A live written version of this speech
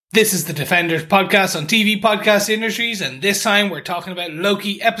This is the Defenders podcast on TV Podcast Industries, and this time we're talking about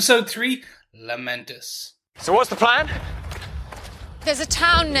Loki Episode 3, Lamentis. So what's the plan? There's a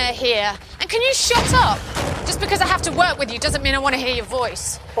town near here, and can you shut up? Just because I have to work with you doesn't mean I want to hear your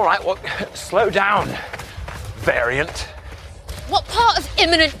voice. All right, well, slow down, Variant. What part of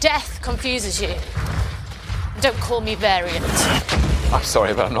imminent death confuses you? Don't call me Variant. I'm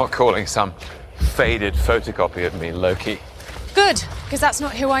sorry, but I'm not calling some faded photocopy of me Loki. Good, because that's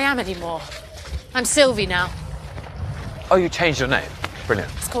not who I am anymore. I'm Sylvie now. Oh, you changed your name?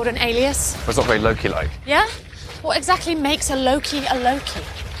 Brilliant. It's called an alias. Well, it's not very Loki-like. Yeah? What exactly makes a Loki a Loki?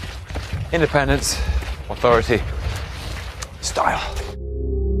 Independence, authority, style.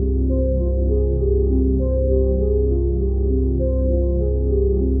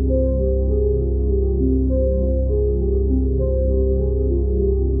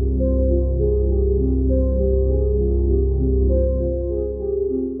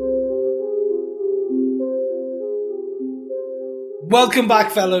 Welcome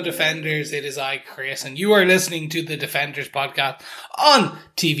back, fellow Defenders. It is I, Chris, and you are listening to the Defenders podcast on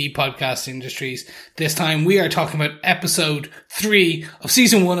TV Podcast Industries. This time we are talking about episode 3 of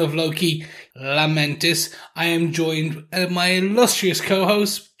season 1 of Loki, Lamentis. I am joined by my illustrious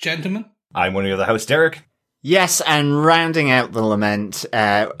co-host, gentlemen. I'm one of your other hosts, Derek. Yes, and rounding out the lament,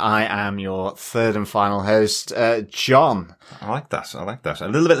 I am your third and final host, John. I like that. A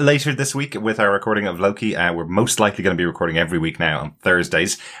little bit later this week with our recording of Loki. We're most likely going to be recording every week now on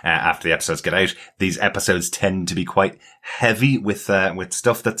Thursdays after the episodes get out. These episodes tend to be quite heavy with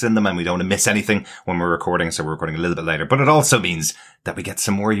stuff that's in them, and we don't want to miss anything when we're recording, so we're recording a little bit later. But it also means that we get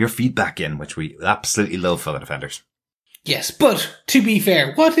some more of your feedback in, which we absolutely love, fellow Defenders. Yes, but to be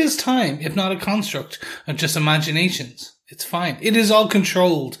fair, what is time if not a construct of just imaginations? It's fine. It is all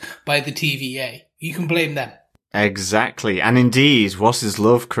controlled by the TVA. You can blame them. Exactly. And indeed, what is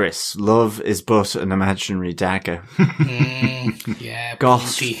love, Chris? Love is but an imaginary dagger. Yeah,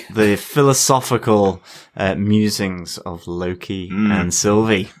 Gosh, booty. the philosophical musings of Loki and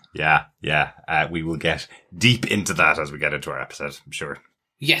Sylvie. Yeah. We will get deep into that as we get into our episode, I'm sure.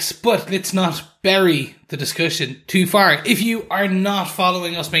 Yes, but let's not bury the discussion too far. If you are not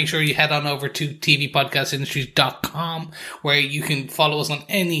following us, make sure you head on over to tvpodcastindustries.com, where you can follow us on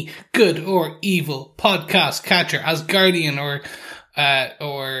any good or evil podcast catcher, Asgardian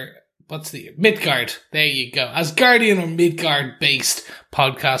or what's the Midgard? There you go. Asgardian or Midgard based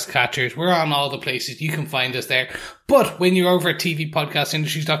podcast catchers. We're on all the places. You can find us there. But when you're over at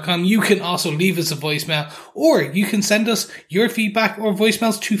tvpodcastindustries.com, you can also leave us a voicemail, or you can send us your feedback or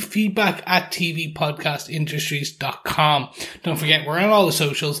voicemails to feedback@tvpodcastindustries.com. Don't forget, we're on all the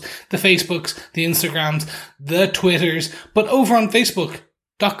socials, the Facebooks, the Instagrams, the Twitters, but over on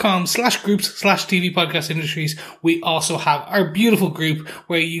Facebook.com/groups/TV Podcast Industries, we also have our beautiful group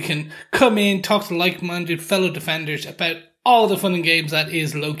where you can come in, talk to like-minded fellow defenders about all the fun and games that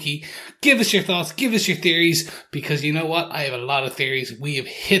is Loki. Give us your thoughts, give us your theories, because you know what? I have a lot of theories. We have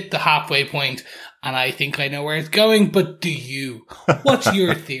hit the halfway point, and I think I know where it's going, but do you? What's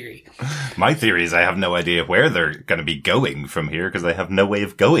your theory? My theory is I have no idea where they're going to be going from here, because they have no way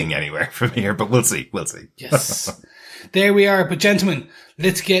of going anywhere from here, but we'll see. Yes. There we are. But gentlemen,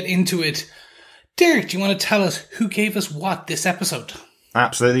 let's get into it. Derek, do you want to tell us who gave us what this episode?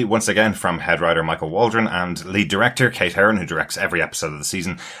 Absolutely. Once again, from head writer Michael Waldron and lead director Kate Herron, who directs every episode of the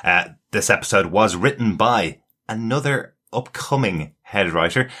season. This episode was written by another upcoming head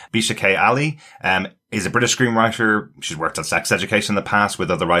writer. Bisha K. Ali is a British screenwriter. She's worked on Sex Education in the past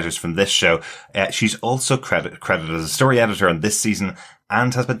with other writers from this show. She's also credited as a story editor on this season,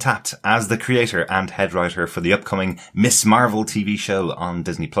 and has been tapped as the creator and head writer for the upcoming Miss Marvel TV show on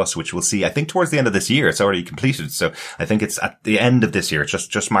Disney Plus, which we'll see, I think, towards the end of this year. It's already completed, so I think it's at the end of this year. It's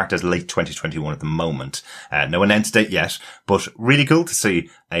just marked as late 2021 at the moment. No announced date yet, but really cool to see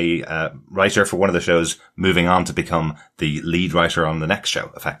a writer for one of the shows moving on to become the lead writer on the next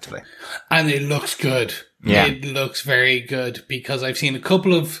show, effectively. And it looks good. Yeah. It looks very good, because I've seen a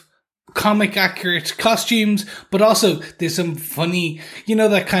couple of comic accurate costumes, but also there's some funny,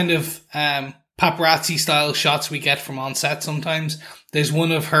 that kind of paparazzi style shots we get from on set sometimes. There's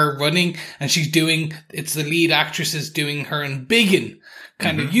one of her running, and it's the lead actress is doing her in Biggin,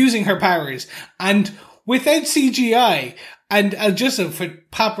 kind of using her powers, and without CGI, and just a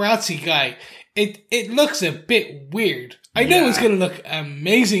paparazzi guy, it looks a bit weird. I know it's going to look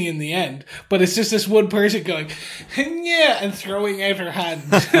amazing in the end, but it's just this one person going, yeah, and throwing out her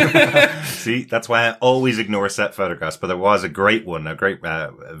hand. See, that's why I always ignore set photographs, but there was a great one, a great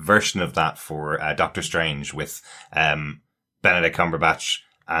version of that for Doctor Strange with Benedict Cumberbatch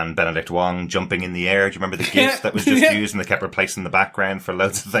and Benedict Wong jumping in the air. Do you remember the GIF that was just used and they kept replacing the background for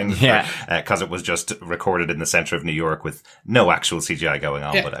loads of things? Yeah. Because it was just recorded in the center of New York with no actual CGI going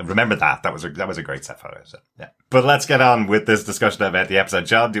on. But I remember that. That was a great set photo. So, yeah. But let's get on with this discussion about the episode.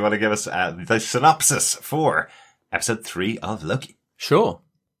 John, do you want to give us the synopsis for episode 3 of Loki? Sure.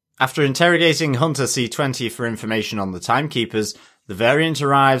 After interrogating Hunter C-20 for information on the Timekeepers, the Variant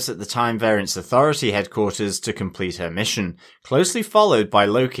arrives at the Time Variance Authority headquarters to complete her mission, closely followed by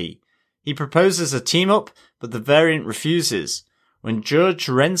Loki. He proposes a team-up, but the Variant refuses. When Judge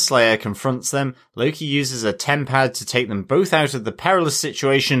Renslayer confronts them, Loki uses a TemPad to take them both out of the perilous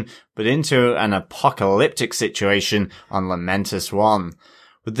situation, but into an apocalyptic situation on Lamentus 1.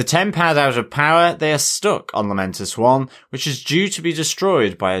 With the TemPad out of power, they are stuck on Lamentus 1, which is due to be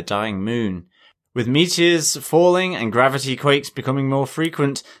destroyed by a dying moon. With meteors falling and gravity quakes becoming more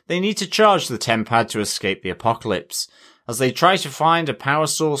frequent, they need to charge the TemPad to escape the apocalypse. As they try to find a power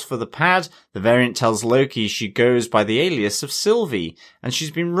source for the pad, the Variant tells Loki she goes by the alias of Sylvie, and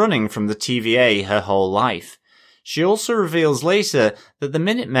she's been running from the TVA her whole life. She also reveals later that the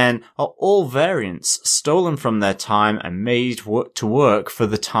Minutemen are all variants, stolen from their time and made to work for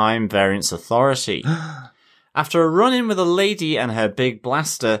the Time Variance Authority. After a run-in with a lady and her big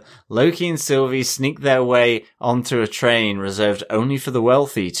blaster, Loki and Sylvie sneak their way onto a train reserved only for the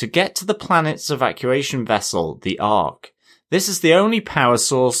wealthy to get to the planet's evacuation vessel, the Ark. This is the only power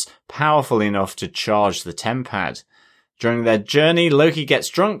source powerful enough to charge the TemPad. During their journey, Loki gets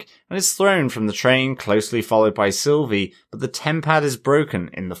drunk and is thrown from the train, closely followed by Sylvie, but the TemPad is broken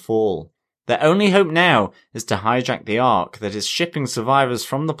in the fall. Their only hope now is to hijack the Ark that is shipping survivors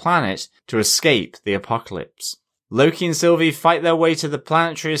from the planet to escape the apocalypse. Loki and Sylvie fight their way to the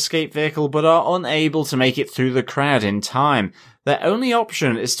planetary escape vehicle but are unable to make it through the crowd in time. Their only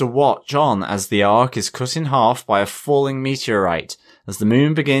option is to watch on as the Ark is cut in half by a falling meteorite as the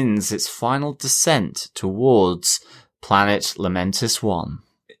moon begins its final descent towards planet Lamentus 1.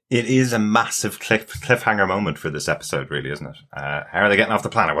 It is a massive cliffhanger moment for this episode, really, isn't it? How are they getting off the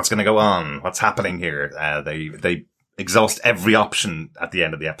planet? What's going to go on? What's happening here? They exhaust every option at the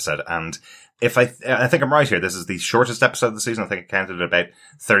end of the episode. And if I think I'm right here, this is the shortest episode of the season. I think it counted at about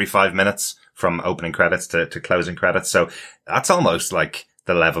 35 minutes from opening credits to closing credits. So that's almost like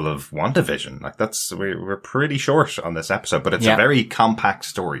the level of WandaVision. Like we're pretty short on this episode, but it's a very compact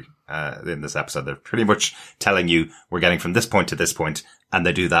story. In this episode, they're pretty much telling you we're getting from this point to this point, and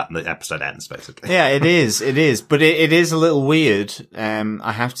they do that and the episode ends, basically. Yeah, it is, but it is a little weird.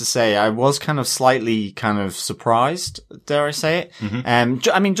 I have to say, I was kind of slightly surprised, dare I say it. Mm-hmm.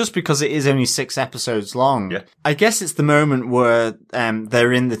 I mean, just because it is only 6 episodes long. Yeah. I guess it's the moment where,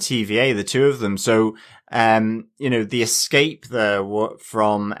 they're in the TVA, the two of them. So, the escape there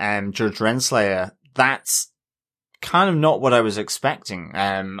from, Judge Renslayer, that's kind of not what I was expecting.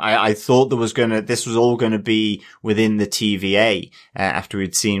 I thought this was all going to be within the TVA, after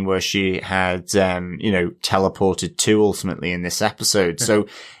we'd seen where she had, teleported to ultimately in this episode. So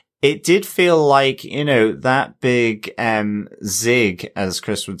it did feel like, that big, zig, as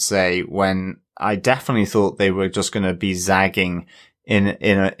Chris would say, when I definitely thought they were just going to be zagging in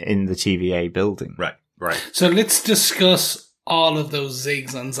the TVA building. Right. So let's discuss all of those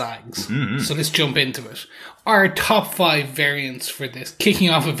zigs and zags. Mm-hmm. So let's jump into it. Our top 5 variants for this. Kicking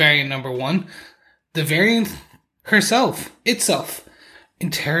off with variant number 1. The variant itself,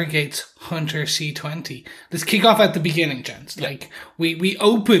 interrogates Hunter C-20. Let's kick off at the beginning, gents. Yeah. Like, we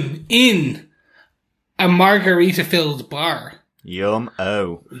open in a margarita-filled bar. Yum.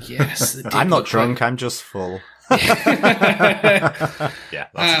 Oh. Yes. I'm not drunk, I'm just full. Yeah,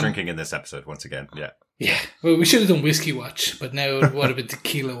 lots of drinking in this episode once again. Yeah. Well, we should have done Whiskey Watch, but now it would have been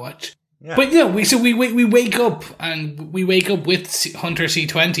Tequila Watch. Yeah. But we wake up with Hunter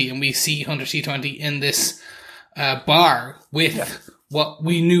C-20, and we see Hunter C-20 in this bar with what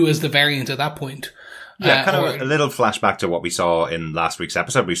we knew as the variant at that point. Yeah, a little flashback to what we saw in last week's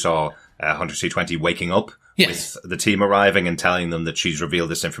episode. We saw Hunter C-20 waking up with the team arriving and telling them that she's revealed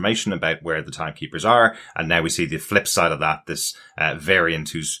this information about where the Timekeepers are. And now we see the flip side of that, this variant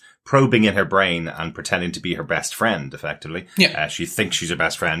who's probing in her brain and pretending to be her best friend, effectively. Yeah. She thinks she's her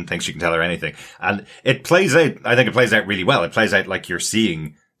best friend, thinks she can tell her anything. And it plays out, I think it plays out really well. It plays out like you're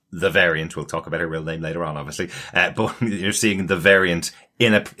seeing the variant. We'll talk about her real name later on, obviously. But you're seeing the variant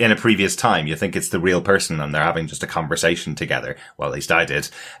in a previous time. You think it's the real person and they're having just a conversation together. Well, at least I did.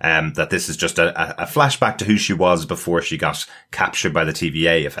 That this is just a flashback to who she was before she got captured by the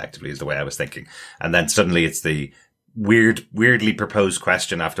TVA, effectively, is the way I was thinking. And then suddenly it's the weirdly proposed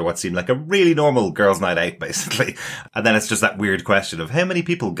question after what seemed like a really normal girls' night out, basically. And then it's just that weird question of how many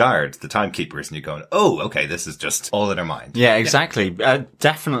people guard the timekeepers, and you're going, oh, okay, this is just all in our mind. Yeah, exactly. I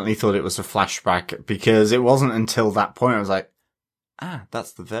definitely thought it was a flashback, because it wasn't until that point I was like,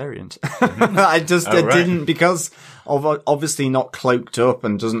 that's the variant. I didn't, because of obviously not cloaked up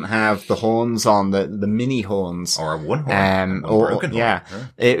and doesn't have the horns on, the mini horns. Or one horn. Broken horn. Yeah.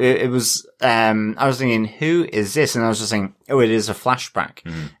 It was, I was thinking, who is this? And I was just saying, it is a flashback.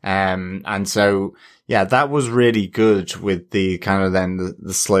 And so, yeah, that was really good with the kind of then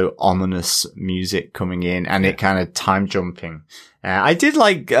the slow, ominous music coming in and it kind of time jumping. I did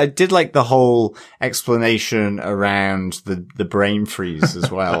like the whole explanation around the brain freeze as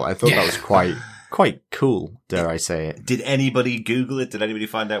well. I thought that was quite cool, dare I say it. Did anybody Google it? Did anybody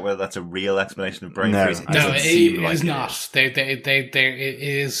find out whether that's a real explanation of brain freeze? No, it is not. It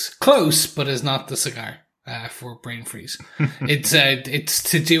is close, but is not the cigar. For brain freeze, it's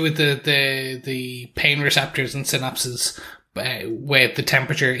to do with the pain receptors and synapses with the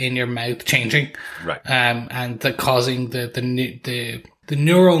temperature in your mouth changing, right? And causing the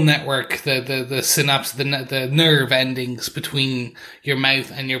neural network, the synapse, the nerve endings between your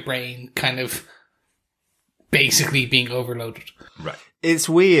mouth and your brain, kind of basically being overloaded. Right. It's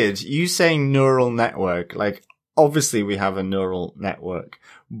weird. You saying neural network, like obviously we have a neural network,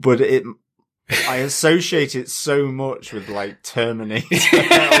 but I associate it so much with like Terminator or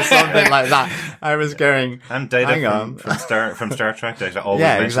something like that. I was going, and data from Star Trek data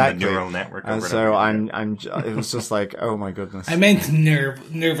always mentioned the neural network. And so it was just like, oh my goodness. I meant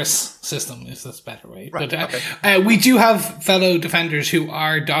nervous system, if that's a better way. Right, but we do have fellow defenders who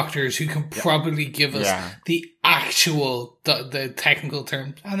are doctors who can probably give us the actual the technical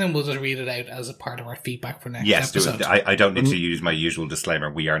term, and then we'll just read it out as a part of our feedback for next episode. I don't need to use my usual disclaimer.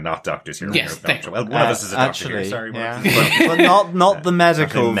 We are not doctors here. Yes, well, one of us is a doctor here. Sorry, but not the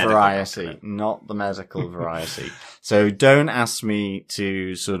medical variety. Doctor. Not the medical variety. So don't ask me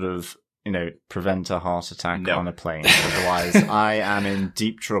to sort of prevent a heart attack on a plane. Otherwise, I am in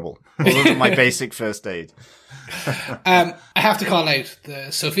deep trouble. Other than my basic first aid. I have to call out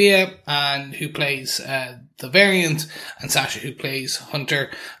the Sophia, who plays the variant, and Sasha, who plays Hunter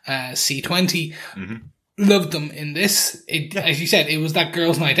C20. Mm-hmm. Loved them in this. As you said, it was that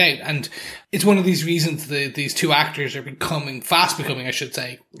girls' night out, and it's one of these reasons these two actors are fast becoming, I should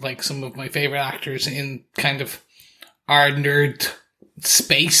say, like some of my favorite actors in kind of our nerd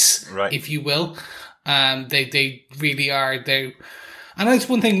space, right, if you will. They really are. And that's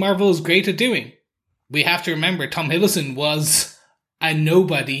one thing Marvel is great at doing. We have to remember Tom Hiddleston was a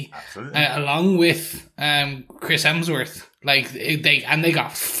nobody, along with Chris Hemsworth. Like they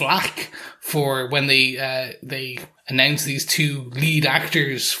got flack for when they announced these two lead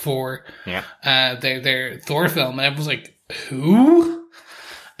actors for their Thor film, and everyone's like, who?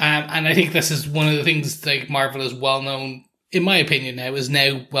 And I think this is one of the things like Marvel is well known, in my opinion now, is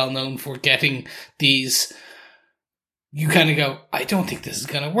now well known for getting these. You kind of go, I don't think this is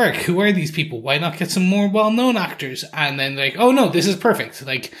going to work. Who are these people? Why not get some more well-known actors? And then like, oh no, this is perfect.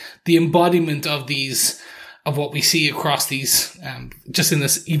 Like the embodiment of what we see across these, just in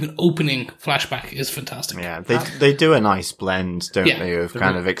this even opening flashback is fantastic. Yeah, they do a nice blend, don't they, of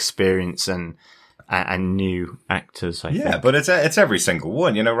kind of experience and new actors, I think. But it's every single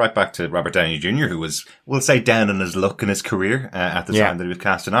one, right back to Robert Downey Jr., who was, we'll say, down on his luck in his career at the time that he was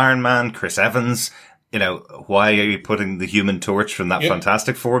cast in Iron Man. Chris Evans. Why are you putting the Human Torch from that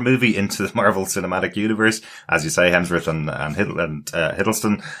Fantastic Four movie into the Marvel Cinematic Universe? As you say, Hemsworth and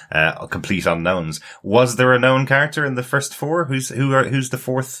Hiddleston, complete unknowns. Was there a known character in the first four? Who's the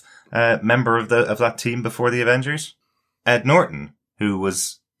fourth member of that team before the Avengers? Ed Norton, who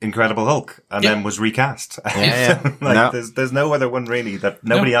was Incredible Hulk and then was recast. There's no other one really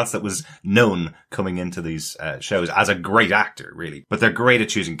nobody else that was known coming into these shows as a great actor, really. But they're great at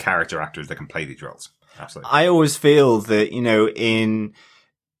choosing character actors that can play these roles. Absolutely. I always feel that,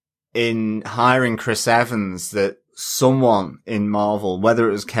 in hiring Chris Evans, that someone in Marvel, whether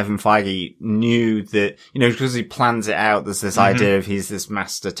it was Kevin Feige, knew that, because he plans it out, there's this idea of he's this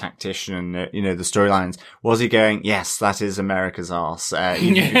master tactician, the storylines. Was he going, yes, that is America's arse,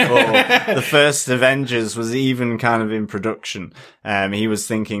 even before the first Avengers was even kind of in production? He was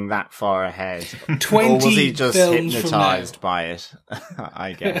thinking that far ahead. 20 or was he just films hypnotized by it?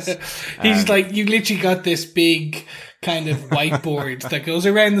 I guess. He's like, you literally got this big kind of whiteboard that goes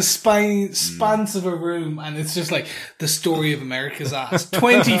around the spans of a room, and it's just like the story of America's ass.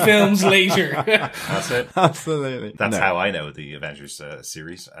 20 films later. That's it. Absolutely. That's how I know the Avengers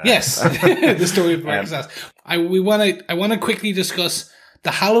series. Yes, the story of America's ass. I want to quickly discuss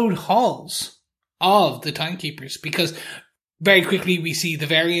the hallowed halls of the Timekeepers, because very quickly we see the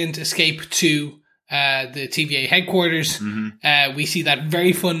Variant escape to the TVA headquarters. We see that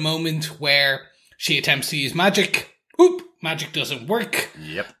very fun moment where she attempts to use magic. Oop! Magic doesn't work.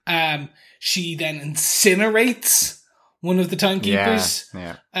 Yep. She then incinerates one of the Timekeepers.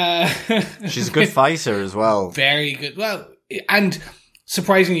 Yeah. She's a good fighter as well. Very good. Well, and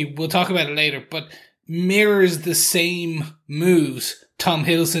surprisingly, we'll talk about it later, but mirrors the same moves Tom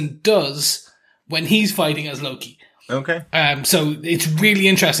Hiddleston does when he's fighting as Loki. Okay. So it's really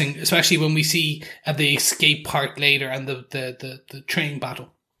interesting, especially when we see the escape part later and the train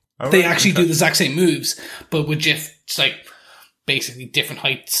battle. They actually do the exact same moves, but with just like basically different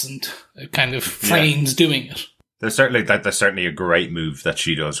heights and kind of frames doing it. There's certainly a great move that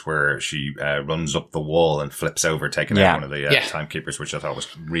she does where she runs up the wall and flips over, taking out one of the Timekeepers, which I thought was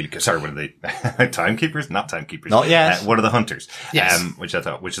really good. Sorry, one of the Timekeepers, not Timekeepers. Not yet. One of the Hunters. Yes. Which I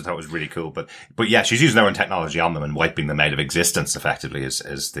thought was really cool. But yeah, she's using her own technology on them and wiping them out of existence. Effectively,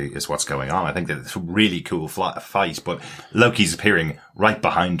 is what's going on. I think that it's a really cool fight. But Loki's appearing right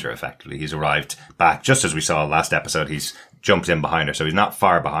behind her. Effectively, he's arrived back just as we saw last episode. He's jumped in behind her, so he's not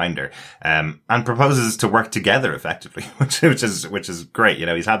far behind her, and proposes to work together effectively, which is great. You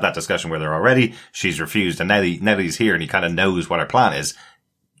know, he's had that discussion with her already. She's refused, and now that he's here and he kind of knows what her plan is.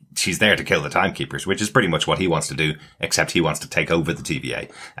 She's there to kill the Timekeepers, which is pretty much what he wants to do, except he wants to take over the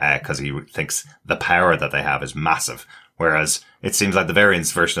TVA, because he thinks the power that they have is massive. Whereas it seems like the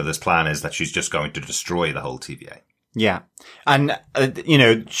Variant's version of this plan is that she's just going to destroy the whole TVA. Yeah. And,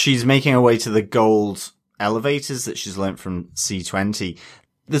 she's making her way to the gold elevators that she's learnt from C20.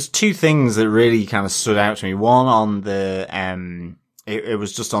 There's two things that really kind of stood out to me. One on the, it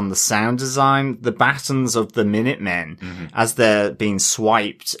was just on the sound design, the batons of the Minutemen as they're being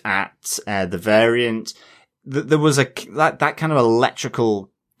swiped at the Variant. There was that kind of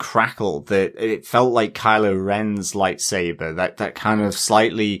electrical crackle that it felt like Kylo Ren's lightsaber, that kind of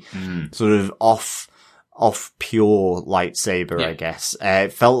slightly sort of off pure lightsaber, I guess.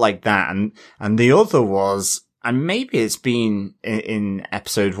 It felt like that. And the other was, and maybe it's been in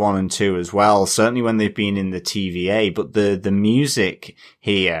episode 1 and 2 as well, certainly when they've been in the TVA, but the music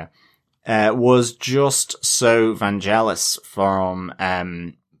here, was just so Vangelis from,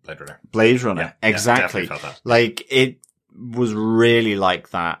 Blade Runner. Yeah, exactly. Felt that. Like, it was really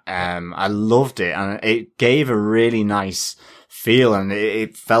like that. I loved it, and it gave a really nice feel, and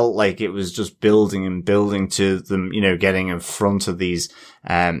it felt like it was just building and building to them, getting in front of these,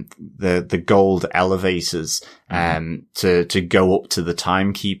 the gold elevators, to go up to the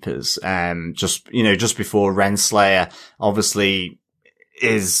Timekeepers, just before Renslayer obviously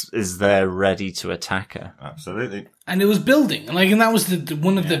is there ready to attack her. Absolutely. And it was building, and that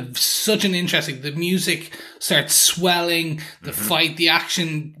was such an interesting, the music starts swelling, the fight, the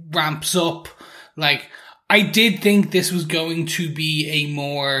action ramps up, I did think this was going to be a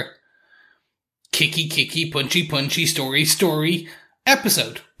more kicky, punchy, story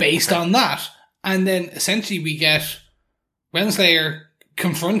episode based on that. And then essentially we get Renslayer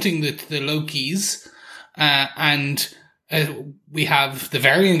confronting the Lokis, and we have the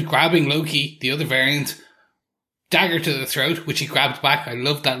Variant grabbing Loki, the other Variant, dagger to the throat, which he grabbed back. I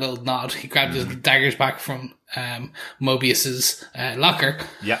loved that little nod. He grabbed his daggers back from Mobius's locker.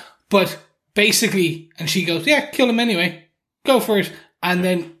 Yeah. But basically, and she goes, yeah, kill him anyway. Go for it. And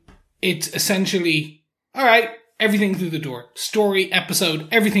then it's essentially, all right, everything through the door. Story, episode,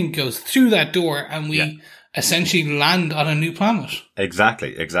 everything goes through that door, and we essentially land on a new planet.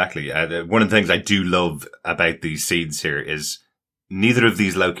 Exactly. One of the things I do love about these scenes here is neither of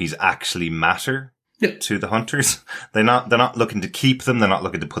these Lokis actually matter to the Hunters. They're not looking to keep them. They're not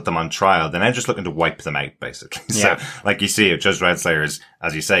looking to put them on trial. They're now just looking to wipe them out, basically. Yeah. So, like you see, Judge Renslayer is,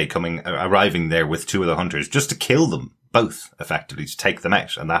 as you say, arriving there with two of the Hunters just to kill them both, effectively, to take them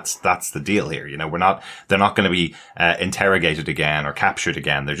out. And that's the deal here. They're not going to be interrogated again or captured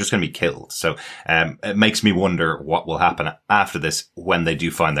again. They're just going to be killed. So, it makes me wonder what will happen after this when they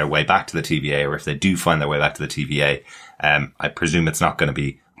do find their way back to the TVA, or if they do find their way back to the TVA. I presume it's not going to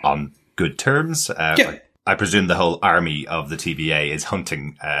be on good terms. I presume the whole army of the TVA is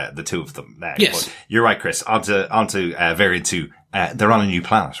hunting the two of them now. Yes. But you're right, Chris. Onto Variant 2. They're on a new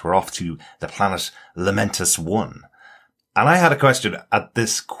planet. We're off to the planet Lamentus 1. And I had a question at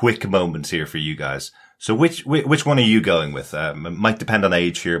this quick moment here for you guys. So which one are you going with? It might depend on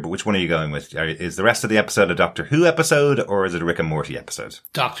age here, but which one are you going with? Is the rest of the episode a Doctor Who episode, or is it a Rick and Morty episode?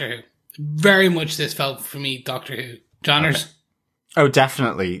 Doctor Who. Very much this felt for me Doctor Who. Johners? Okay. Oh,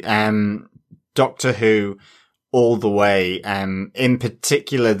 definitely. Doctor Who all the way. In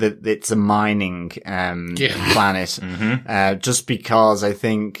particular that it's a mining, planet. Just because I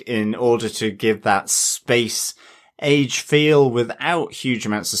think in order to give that space age feel without huge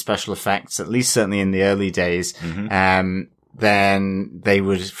amounts of special effects, at least certainly in the early days, then they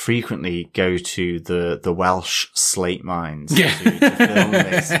would frequently go to the Welsh slate mines to film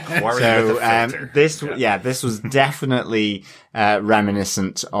this. This was definitely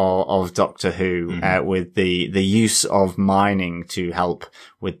reminiscent of Doctor Who, with the use of mining to help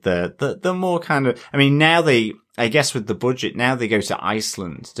with the more kind of, I mean, now I guess with the budget, now they go to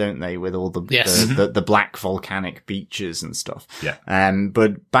Iceland, don't they? With all the black volcanic beaches and stuff. Yeah.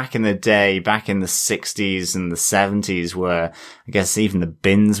 But back in the day, back in the 60s and the 70s, where I guess even the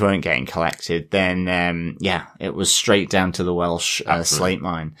bins weren't getting collected, then, it was straight down to the Welsh, slate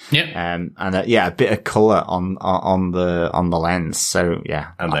mine. Yeah. And a bit of colour on the lens. So,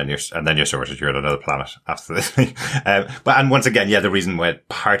 yeah. And then you're sorted. You're on another planet. Absolutely. And once again, the reason why it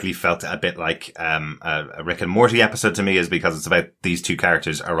partly felt a bit like, a Rick and Morty episode to me is because it's about these two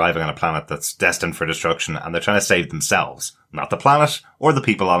characters arriving on a planet that's destined for destruction, and they're trying to save themselves, not the planet or the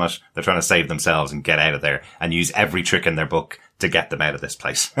people on it. They're trying to save themselves and get out of there and use every trick in their book to get them out of this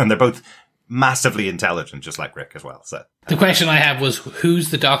place. And they're both massively intelligent, just like Rick as well. So the question I have was, who's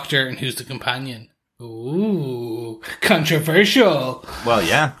the Doctor and who's the companion? Ooh, controversial. Well,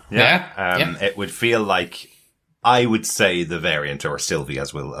 yeah. It would feel like, I would say the variant, or Sylvie,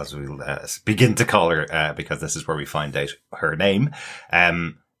 as we'll begin to call her, because this is where we find out her name.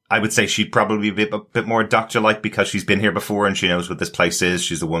 I would say she'd probably be a bit more Doctor-like because she's been here before and she knows what this place is.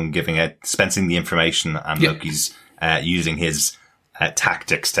 She's the one dispensing the information, and Loki's using his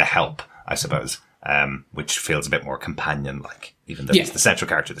tactics to help, I suppose, which feels a bit more companion-like, even though he's the central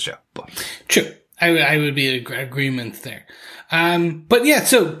character of the show. But true. I would be in agreement there. So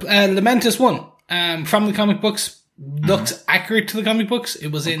Lamentis 1. From the comic books, looked accurate to the comic books. It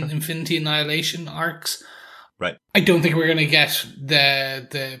was in Infinity Annihilation arcs. Right. I don't think we're going to get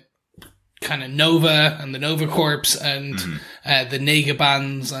the kind of Nova and the Nova Corps and the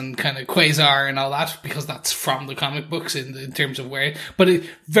Negabands and kind of Quasar and all that, because that's from the comic books in terms of where. But it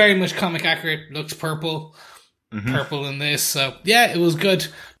very much comic accurate. Looked purple in this. So yeah, it was good.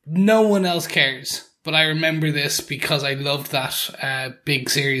 No one else cares. But I remember this because I loved that big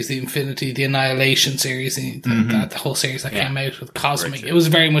series, the Annihilation series, the whole series that came out with Cosmic. It was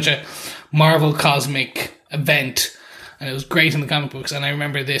very much a Marvel Cosmic event, and it was great in the comic books. And I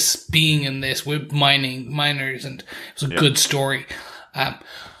remember this being in this with miners, and it was a good story.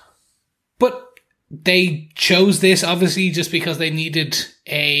 But they chose this obviously just because they needed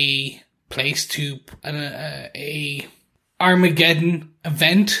a place to a Armageddon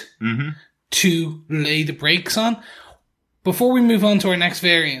event. To lay the brakes on. Before we move on to our next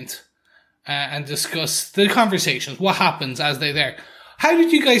variant and discuss the conversations, what happens as they're there, how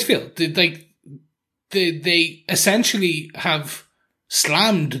did you guys feel? Did they essentially have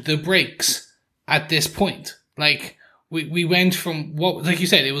slammed the brakes at this point? Like we went from what, like you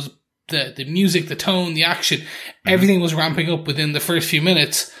said, it was the music, the tone, the action, everything was ramping up within the first few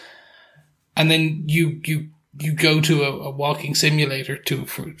minutes, and then you go to a walking simulator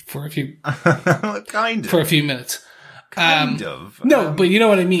for a few for a few minutes. Kind of. No, but you know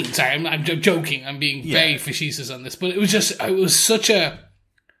what I mean. Sorry, I'm joking. I'm being very facetious on this, but it was such a.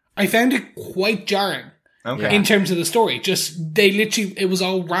 I found it quite jarring. Okay. In terms of the story, it was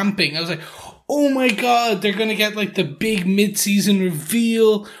all ramping. I was like, oh my god, they're gonna get like the big mid-season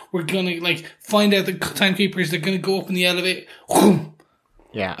reveal. We're gonna like find out the timekeepers. They're gonna go up in the elevator.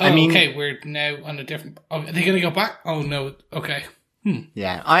 Yeah, I mean, okay, we're now on a different. Oh, are they going to go back? Oh no, okay.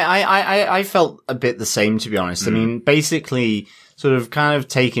 Yeah, I felt a bit the same, to be honest. I mean, basically, sort of kind of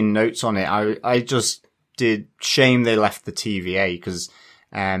taking notes on it. I just did shame they left the TVA because,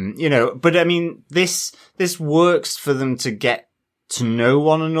 but I mean, this works for them to get to know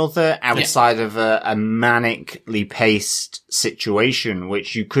one another outside of a manically paced situation,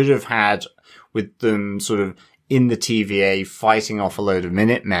 which you could have had with them sort of in the TVA fighting off a load of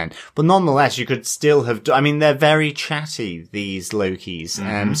Minutemen. But nonetheless, you could still have, they're very chatty, these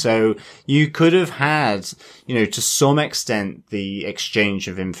Lokis. So you could have had, to some extent, the exchange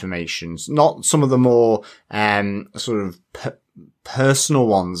of information, not some of the more, sort of personal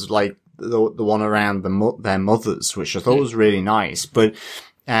ones, like the one around their mothers, which I thought was really nice, but,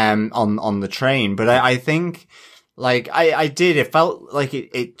 on the train. But I think, like, it felt like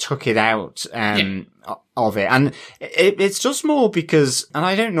it took it out, of it. And it's just more because, and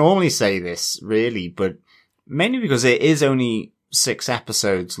I don't normally say this really, but mainly because it is only 6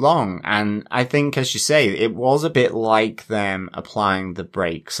 episodes long. And I think, as you say, it was a bit like them applying the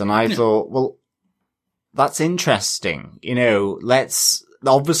brakes. And I thought, well, that's interesting. You know,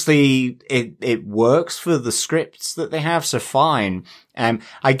 obviously it works for the scripts that they have, so fine.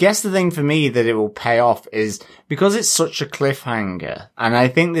 I guess the thing for me that it will pay off is because it's such a cliffhanger, and I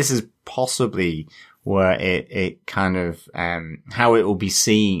think this is possibly where it kind of, how it will be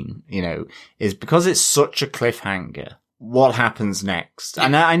seen, you know, is because it's such a cliffhanger. What happens next?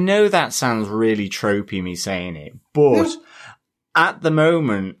 And I know that sounds really tropey, me saying it, but at the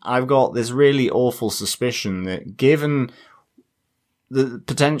moment, I've got this really awful suspicion that given the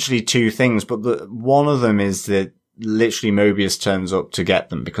potentially two things, but one of them is that literally Mobius turns up to get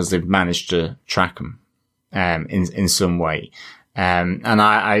them because they've managed to track them, in some way. And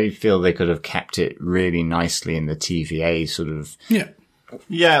I feel they could have kept it really nicely in the TVA sort of. Yeah.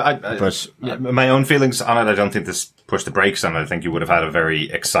 Yeah, my own feelings on it, I don't think this pushed the brakes on it. I think you would have had a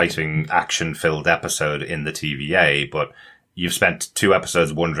very exciting, action-filled episode in the TVA, but you've spent 2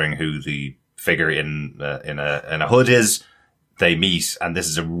 episodes wondering who the figure in a hood is. They meet, and this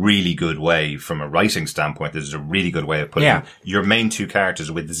is a really good way, from a writing standpoint, this is a really good way of putting your main 2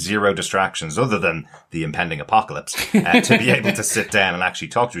 characters with 0 distractions other than the impending apocalypse to be able to sit down and actually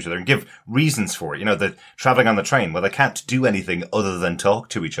talk to each other and give reasons for it. You know, the traveling on the train, well, they can't do anything other than talk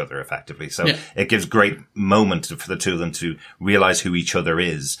to each other effectively. So it gives great moment for the 2 of them to realize who each other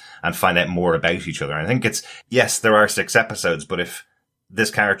is and find out more about each other. And I think yes, there are 6 episodes, but if this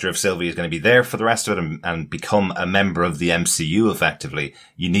character of Sylvie is going to be there for the rest of it and become a member of the MCU effectively,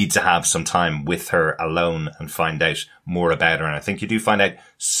 you need to have some time with her alone and find out more about her. And I think you do find out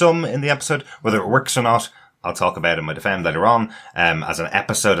some in the episode. Whether it works or not, I'll talk about in my defend later on, as an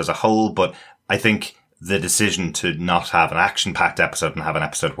episode as a whole. But I think the decision to not have an action-packed episode and have an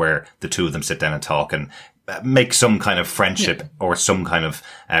episode where the 2 of them sit down and talk and make some kind of friendship or some kind of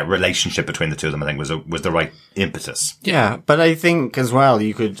relationship between the 2 of them, I think was the right impetus. Yeah, but I think as well,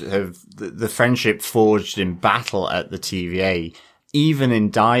 you could have the friendship forged in battle at the TVA. Even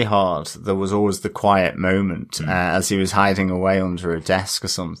in Die Hard, there was always the quiet moment as he was hiding away under a desk or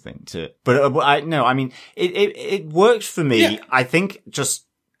something. It worked for me. Yeah. I think just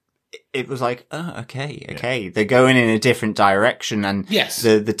it was like, oh, okay. They're going in a different direction, and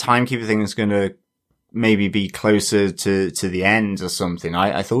the timekeeper thing is going to maybe be closer to the end or something.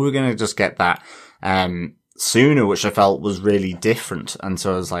 I thought we were going to just get that sooner, which I felt was really different. And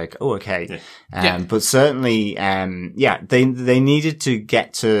so I was like, oh, okay. But certainly, they needed to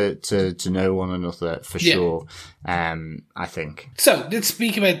get to know one another for sure. I think. So let's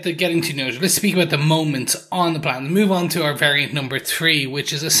speak about the getting to know. Let's speak about the moment on the planet. Move on to our variant number 3,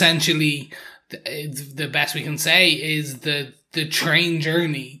 which is essentially the best we can say is the train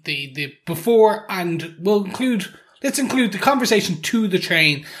journey, the before, and let's include the conversation to the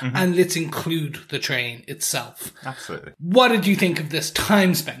train, and let's include the train itself. Absolutely. What did you think of this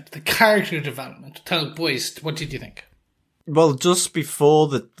time spent, the character development? Boys, what did you think? Well, just before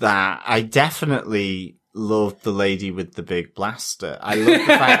that, I definitely loved the lady with the big blaster. I love the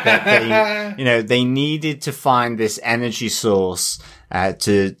fact that they needed to find this energy source,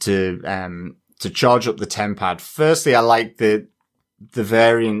 to charge up the TemPad. Firstly, I like the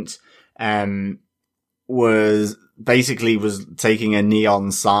variant, was taking a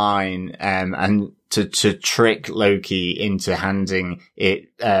neon sign, and to trick Loki into handing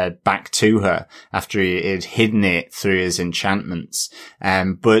it, back to her after he had hidden it through his enchantments.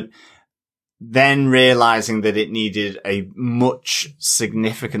 But then realizing that it needed a much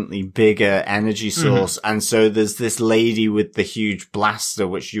significantly bigger energy source. And so there's this lady with the huge blaster,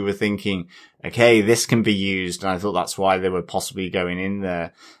 which you were thinking, okay, this can be used. And I thought that's why they were possibly going in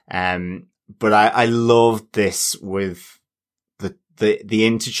there. But I loved this with the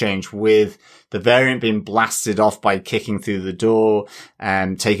interchange with the variant being blasted off by kicking through the door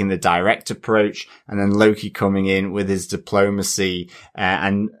and taking the direct approach, and then Loki coming in with his diplomacy,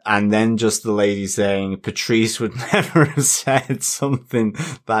 and then just the lady saying, Patrice would never have said something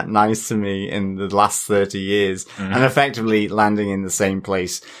that nice to me in the last 30 years, and effectively landing in the same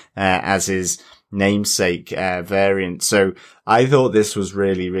place as his namesake variant. So I thought this was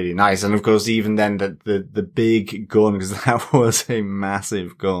really, really nice. And of course, even then the big gun, because that was a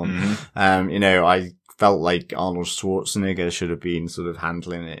massive gun. I felt like Arnold Schwarzenegger should have been sort of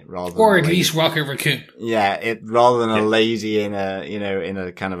handling it rather or at least Rocket Raccoon. Yeah, rather than a lady in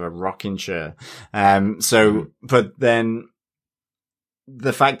a kind of a rocking chair. But then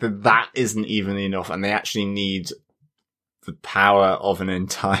the fact that isn't even enough, and they actually need the power of an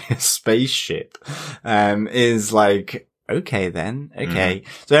entire spaceship, is like, okay then. Okay.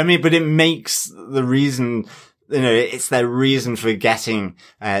 So, but it makes the reason it's their reason for getting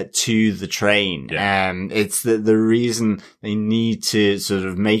to the train. Yeah. It's the reason they need to sort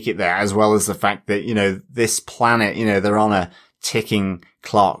of make it there, as well as the fact that, this planet, they're on a ticking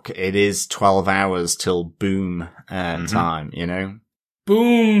clock. It is 12 hours till boom time,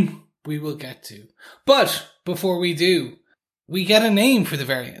 Boom, we will get to. But before we do, we get a name for the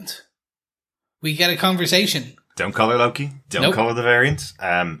variant. We get a conversation. Don't call her Loki. Don't Nope. call her the variant.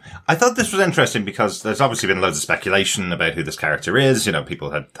 I thought this was interesting because there's obviously been loads of speculation about who this character is.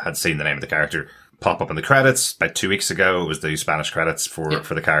 People had seen the name of the character pop up in the credits. About 2 weeks ago, it was the Spanish credits for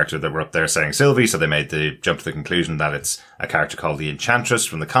the character that were up there saying Sylvie. So they made the jump to the conclusion that it's a character called the Enchantress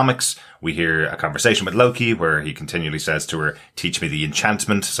from the comics. We hear a conversation with Loki where he continually says to her, "Teach me the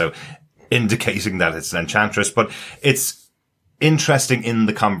enchantment." So indicating that it's an enchantress, but it's interesting in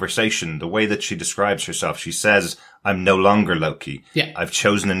the conversation, the way that she describes herself. She says, "I'm no longer Loki. Yeah. I've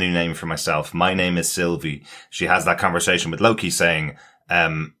chosen a new name for myself. My name is Sylvie." She has that conversation with Loki saying,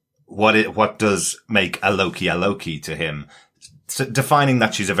 what does make a Loki to him? So defining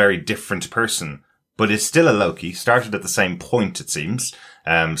that she's a very different person, but is still a Loki. Started at the same point, it seems.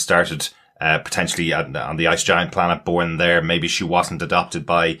 Started, potentially on the ice giant planet, born there. Maybe she wasn't adopted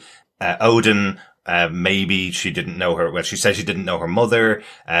by, Odin. Maybe she didn't know her. Well, she says she didn't know her mother.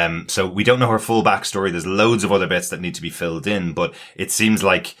 So we don't know her full backstory. There's loads of other bits that need to be filled in, but it seems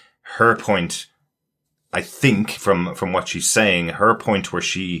like her point, I think from what she's saying, her point where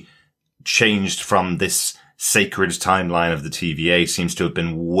she changed from this sacred timeline of the TVA seems to have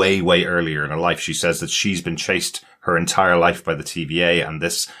been way, way earlier in her life. She says that she's been chased her entire life by the TVA, and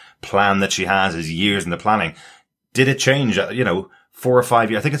this plan that she has is years in the planning. Did it change, 4 or 5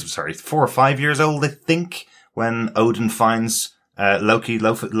 years? I think it's, 4 or 5 years old, I think, when Odin finds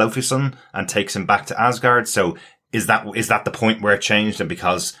Lofi's and takes him back to Asgard. So is that the point where it changed? And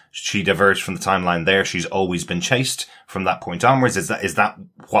because she diverged from the timeline there, she's always been chased from that point onwards? Is that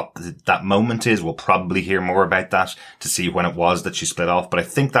what that moment is? We'll probably hear more about that to see when it was that she split off. But I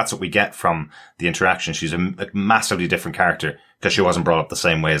think that's what we get from the interaction. She's a massively different character because she wasn't brought up the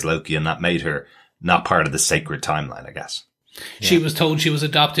same way as Loki, and that made her not part of the sacred timeline, I guess. She was told she was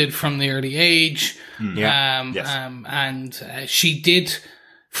adopted from the early age. Yes. And she did.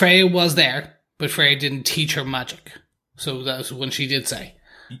 Freya was there, but Freya didn't teach her magic. So that's when she did say.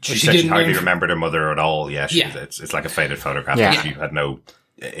 She said she hardly remembered her mother at all. Yeah, Yeah. It's like a faded photograph. Yeah. She had no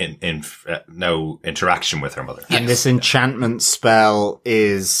interaction with her mother. And this enchantment spell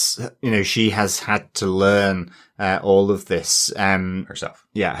is, she has had to learn all of this Herself.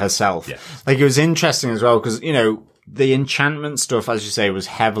 Yeah, herself. Yeah. Like, it was interesting as well because, the enchantment stuff, as you say, was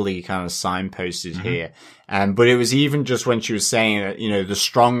heavily kind of signposted here. But it was even just when she was saying that, the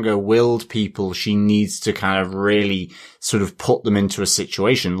stronger willed people, she needs to kind of really sort of put them into a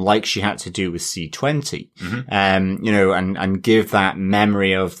situation like she had to do with C20. And give that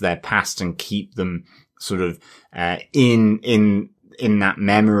memory of their past and keep them sort of, in that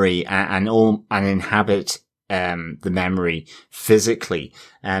memory and inhabit the memory physically.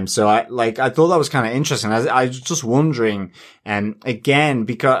 So I thought that was kind of interesting. I was just wondering, again,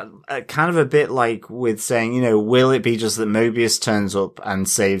 because kind of a bit like with saying, will it be just that Mobius turns up and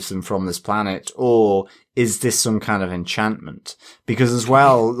saves them from this planet, or is this some kind of enchantment? Because as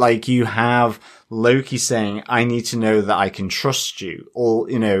well, like, you have Loki saying, "I need to know that I can trust you," or,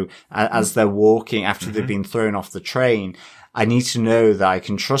 as they're walking after they've been thrown off the train, "I need to know that I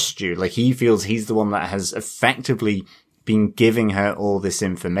can trust you." Like, he feels he's the one that has effectively been giving her all this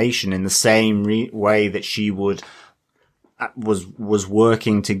information in the same way that she was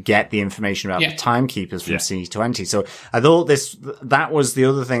working to get the information about the timekeepers from C20. So I thought that was the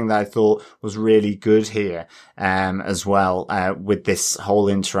other thing that I thought was really good here, as well, with this whole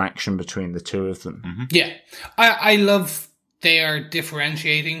interaction between the two of them. Mm-hmm. Yeah. I love they are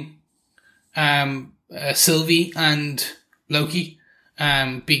differentiating, Sylvie and Loki,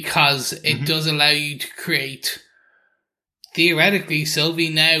 because it does allow you to create, theoretically, Sylvie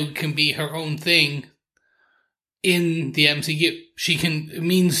now can be her own thing in the MCU. It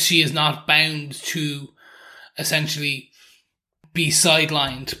means she is not bound to essentially be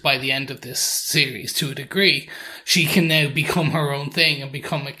sidelined by the end of this series to a degree. She can now become her own thing and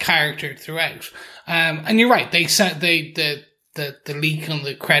become a character throughout. And you're right, they said the leak on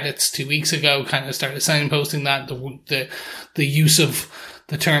the credits 2 weeks ago kind of started signposting that the use of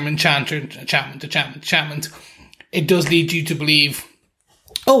the term enchantment. It does lead you to believe,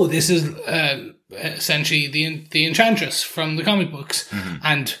 oh, this is essentially the Enchantress from the comic books,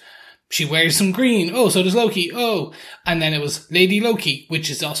 and she wears some green. Oh, so does Loki. Oh, and then it was Lady Loki, which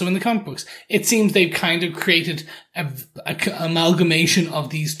is also in the comic books. It seems they've kind of created a amalgamation of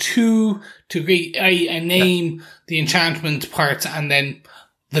these two to create a name, the enchantment parts, and then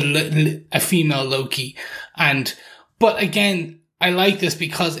a female Loki. But again, I like this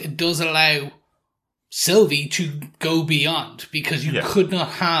because it does allow Sylvie to go beyond, because you could not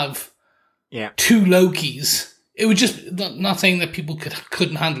have two Lokis. It would just, not saying that people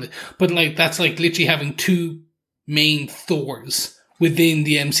couldn't handle it, but like, that's like literally having two main Thors within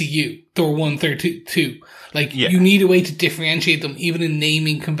the MCU. Thor 1, Thor 2. Like, you need a way to differentiate them, even in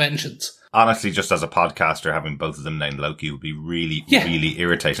naming conventions. Honestly, just as a podcaster, having both of them named Loki would be really, really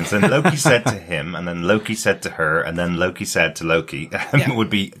irritating. So then Loki said to him, and then Loki said to her, and then Loki said to Loki, would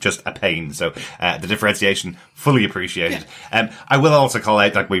be just a pain. So, the differentiation, fully appreciated. I will also call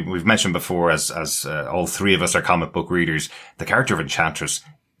out, like we've mentioned before, as all three of us are comic book readers, the character of Enchantress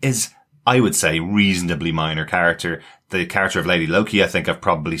is, I would say, reasonably minor character. The character of Lady Loki, I think I've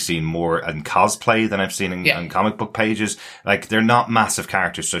probably seen more in cosplay than I've seen in comic book pages. Like, they're not massive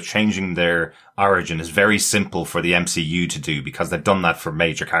characters, so changing their origin is very simple for the MCU to do, because they've done that for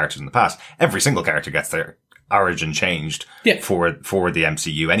major characters in the past. Every single character gets their origin changed for the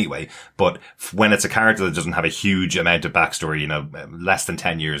MCU anyway. But when it's a character that doesn't have a huge amount of backstory, less than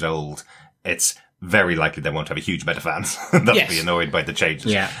 10 years old, it's very likely they won't have a huge amount of fans that'll be annoyed by the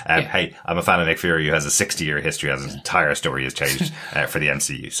changes. Hey, I'm a fan of Nick Fury, who has a 60-year history, as his entire story has changed for the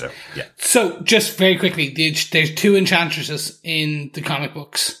MCU. So, So, just very quickly, there's two Enchantresses in the comic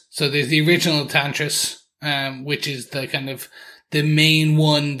books. So there's the original Enchantress, which is the kind of the main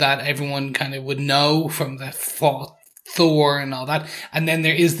one that everyone kind of would know from the Thor and all that. And then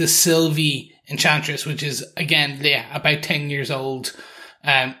there is the Sylvie Enchantress, which is, again, about 10 years old,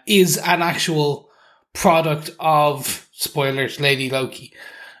 is an actual product of, spoilers, Lady Loki,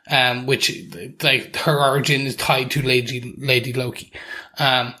 which, like, her origin is tied to Lady Loki,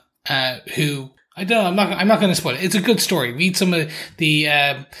 who, I don't know, I'm not going to spoil it. It's a good story. Read some of the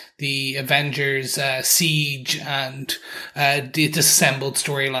Avengers, Siege and, the disassembled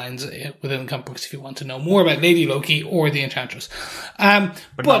storylines within the comic books if you want to know more about Lady Loki or the Enchantress. But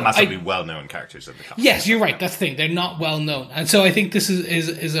not massively well-known characters in the comics. Yes, you're right. That's the thing. They're not well-known. And so I think this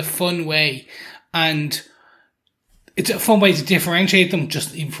is a fun way, and it's a fun way to differentiate them,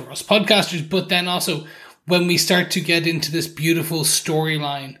 just even for us podcasters, but then also when we start to get into this beautiful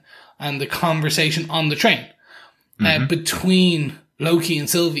storyline and the conversation on the train between Loki and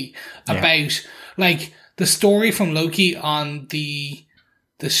Sylvie about, like, the story from Loki on the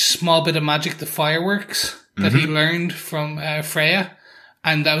small bit of magic, the fireworks that he learned from Freya.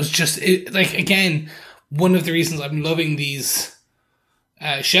 And that was just, like, again, one of the reasons I'm loving these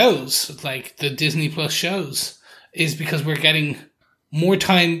shows, like the Disney Plus shows, is because we're getting more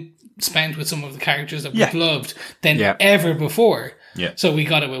time spent with some of the characters that we've loved than ever before. Yeah. So we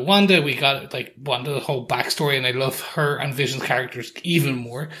got it with Wanda, we got it, like, Wanda, the whole backstory, and I love her and Vision's characters even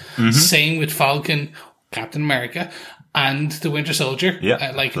more. Same with Falcon, Captain America, and the Winter Soldier.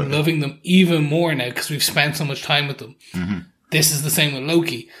 Loving them even more now because we've spent so much time with them. This is the same with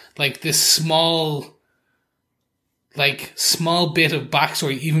Loki. Like, this small bit of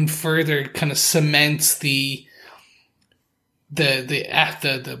backstory even further kind of cements the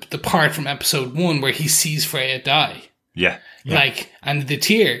part from episode 1 where he sees Freya die. Like, and the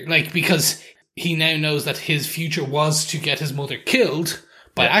tear, like, because he now knows that his future was to get his mother killed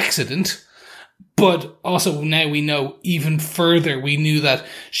by accident, but also now we know even further, we knew that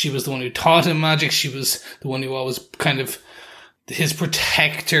she was the one who taught him magic, she was the one who always kind of his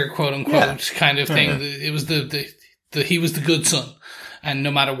protector, quote unquote, kind of thing. It was he was the good son, and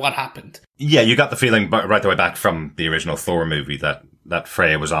no matter what happened. Yeah, you got the feeling right the way back from the original Thor movie that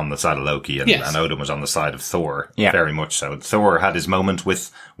Freya was on the side of Loki and Odin was on the side of Thor. Very much so. Thor had his moment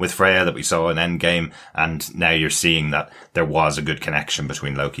with Freya that we saw in Endgame, and now you're seeing that there was a good connection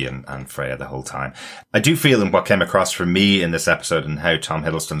between Loki and Freya the whole time. I do feel, in what came across for me in this episode and how Tom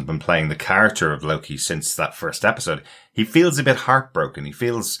Hiddleston's been playing the character of Loki since that first episode, he feels a bit heartbroken. He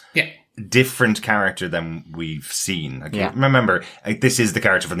feels different character than we've seen. Remember, this is the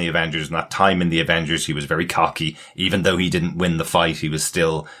character from the Avengers, and that time in the Avengers he was very cocky. Even though he didn't win the fight, he was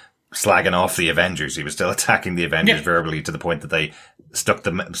still slagging off the Avengers. He was still attacking the Avengers verbally, to the point that they stuck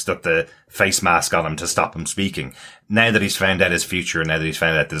the face mask on him to stop him speaking. Now that he's found out his future, and now that he's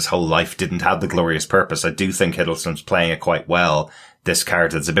found out that his whole life didn't have the glorious purpose, I do think Hiddleston's playing it quite well. This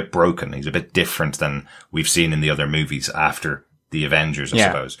character that's a bit broken. He's a bit different than we've seen in the other movies after the Avengers, I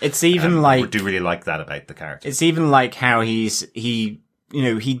suppose. It's even I do really like that about the character. It's even like how he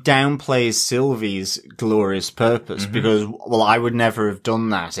he downplays Sylvie's glorious purpose because, well, I would never have done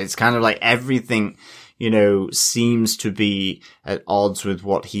that. It's kind of like everything, seems to be at odds with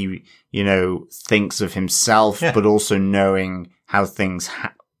what he, thinks of himself, but also knowing how things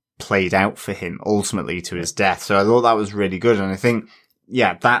played out for him ultimately to his death. So I thought that was really good. And I think,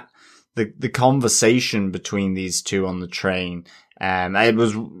 that the conversation between these two on the train, it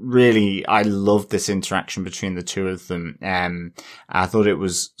was really, I loved this interaction between the two of them. I thought it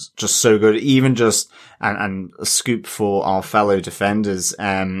was just so good, even just, and a scoop for our fellow defenders,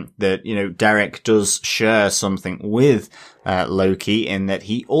 that, Derek does share something with, Loki in that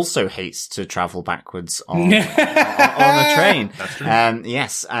he also hates to travel backwards on a train. That's true.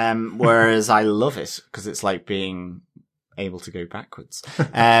 Yes. Whereas I love it because it's like being able to go backwards.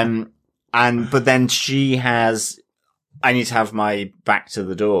 But then she has, I need to have my back to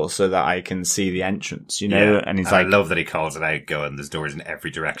the door so that I can see the entrance, and he's like, I love that he calls it out, going, there's doors in every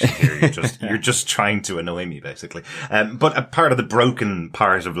direction here. You're just trying to annoy me, basically. But a part of the broken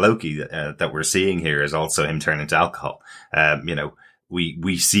part of Loki, that we're seeing here is also him turning to alcohol.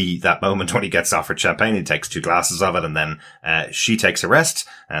 We see that moment when he gets offered champagne. He takes 2 glasses of it, and then, she takes a rest.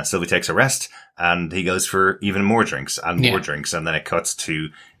 Sylvie takes a rest, and he goes for even more drinks and more drinks. And then it cuts to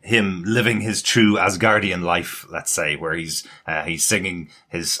him living his true Asgardian life, let's say, where he's singing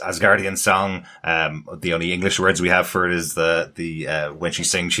his Asgardian song. The only English words we have for it is when she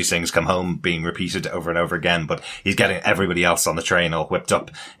sings come home, being repeated over and over again, but he's getting everybody else on the train all whipped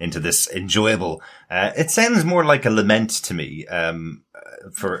up into this enjoyable, it sounds more like a lament to me,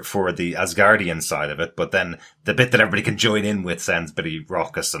 for the Asgardian side of it, but then the bit that everybody can join in with sounds pretty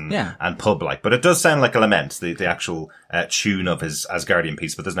raucous and pub-like. But it does sound like a lament, the actual tune of his Asgardian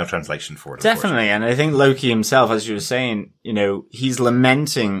piece, but there's no translation for it. Definitely, and I think Loki himself, as you were saying, he's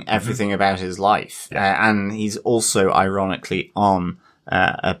lamenting everything about his life, and he's also ironically on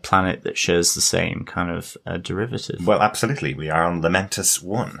a planet that shares the same kind of derivative. Well, absolutely. We are on Lamentus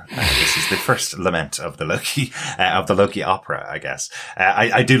 1. This is the first lament of the Loki opera, I guess.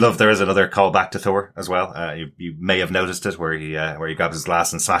 I do love there is another callback to Thor as well. You may have noticed it where he grabs his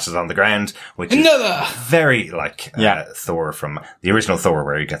glass and smashes on the ground, which is very like Thor from the original Thor,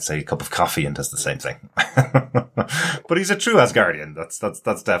 where he gets a cup of coffee and does the same thing. But he's a true Asgardian.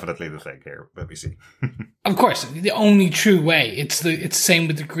 That's definitely the thing here that we see. Of course, the only true way. It's the same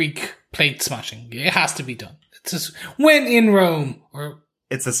with the Greek plate smashing. It has to be done. It's just when in Rome, or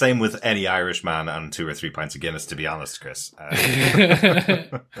it's the same with any Irish man and 2 or 3 pints of Guinness, to be honest, Chris.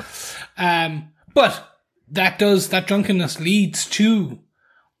 But that drunkenness leads to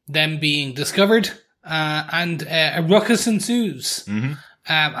them being discovered, and a ruckus ensues. Mm-hmm.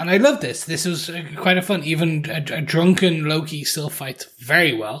 And I love this. This was quite a fun. Even a drunken Loki still fights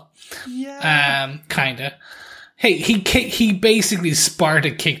very well. Yeah. Kinda. Hey, he basically Sparta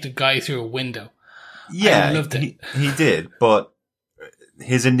kicked a guy through a window. Yeah, I loved it. He did, but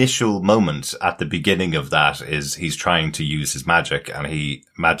his initial moment at the beginning of that is he's trying to use his magic, and he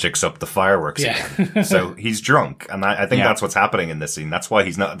magics up the fireworks again. So he's drunk, and I think that's what's happening in this scene. That's why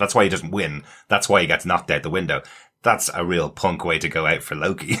he doesn't win. That's why he gets knocked out the window. That's a real punk way to go out for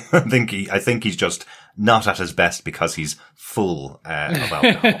Loki. I think he's just not at his best because he's full of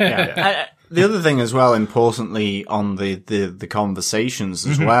alcohol. The other thing as well, importantly, on the conversations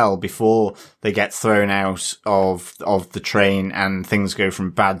as well, before they get thrown out of the train and things go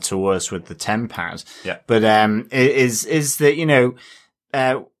from bad to worse with the TemPad. Yeah. But, is that,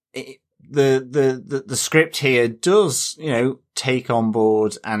 the script here does, take on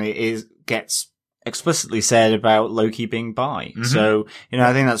board, and it gets explicitly said about Loki being bi. Mm-hmm. So,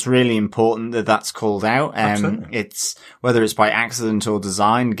 I think that's really important that that's called out. It's, whether it's by accident or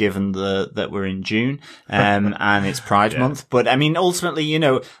design, given that we're in June, and it's Pride Month. But I mean, ultimately,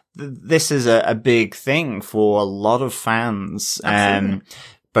 this is a big thing for a lot of fans,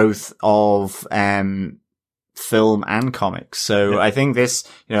 both of, film and comics. So I think this,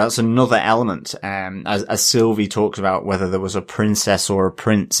 that's another element, as Sylvie talked about, whether there was a princess or a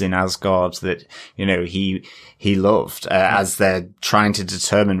prince in Asgard that, he loved, as they're trying to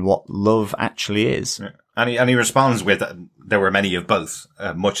determine what love actually is. Yeah. And he responds with, there were many of both,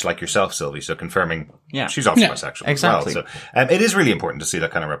 much like yourself, Sylvie. So confirming she's also bisexual as well. So, it is really important to see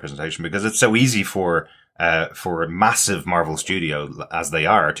that kind of representation, because it's so easy for a massive Marvel studio as they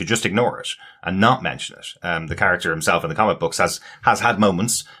are to just ignore it and not mention it. The character himself in the comic books has had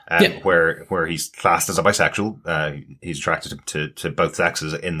moments, where he's classed as a bisexual. He's attracted to both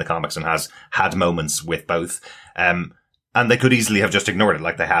sexes in the comics and has had moments with both. And they could easily have just ignored it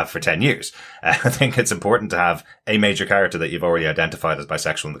like they have for 10 years. I think it's important to have a major character that you've already identified as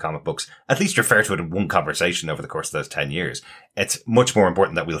bisexual in the comic books, at least refer to it in one conversation over the course of those 10 years. It's much more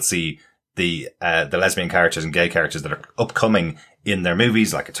important that we'll see the lesbian characters and gay characters that are upcoming in their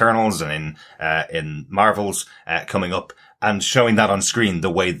movies, like Eternals and in Marvels, coming up and showing that on screen the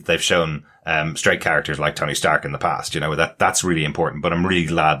way that they've shown straight characters like Tony Stark in the past. That's really important, but I'm really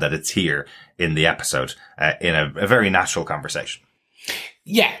glad that it's here in the episode, in a very natural conversation.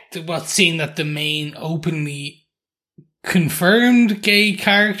 Yeah, well, seeing that the main openly confirmed gay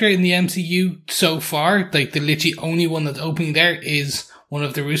character in the MCU so far, like the literally only one that's openly there is one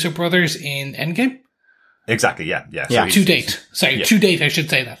of the Russo brothers in Endgame. Exactly, yeah. So to date, I should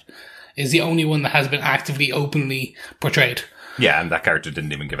say that, is the only one that has been actively, openly portrayed. Yeah, and that character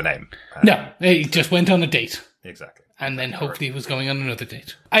didn't even give a name. No, he just went on a date. Exactly. And then hopefully was going on another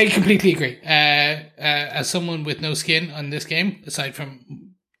date. I completely agree. As someone with no skin on this game, aside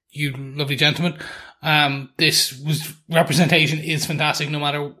from you lovely gentlemen, representation is fantastic no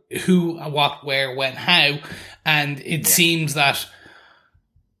matter who, what, where, when, how. And it seems that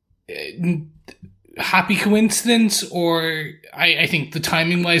happy coincidence, or I think the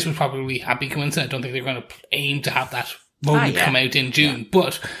timing wise was probably happy coincidence. I don't think they're going to aim to have that moment come out in June.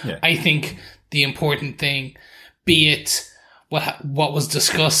 But I think the important thing, be it what was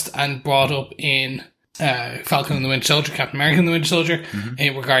discussed and brought up in Falcon and the Winter Soldier, Captain America and the Winter Soldier,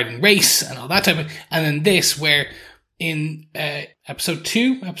 regarding race and all that type of, and then this, where in episode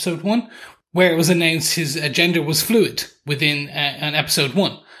 1, where it was announced his gender was fluid within an episode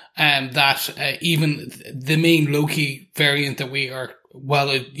 1. That even the main Loki variant that we are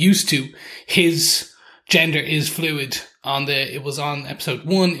well used to, his gender is fluid. It was on episode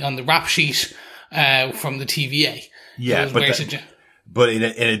 1 on the rap sheet from the TVA. Yeah, but in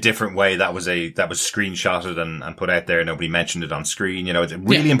a different way. That was screenshotted and put out there. Nobody mentioned it on screen. It's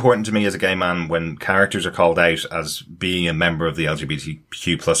really important to me as a gay man when characters are called out as being a member of the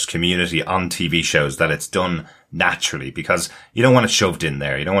LGBTQ plus community on TV shows, that it's done naturally, because you don't want it shoved in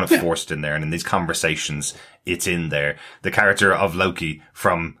there. You don't want it forced in there. And in these conversations, it's in there. The character of Loki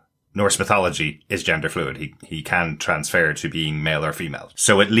from Norse mythology is gender fluid. He can transfer to being male or female.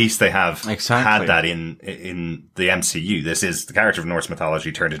 So at least they have had that in the MCU. This is the character of Norse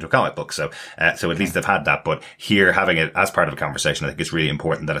mythology turned into a comic book. So at least they've had that. But here, having it as part of a conversation, I think it's really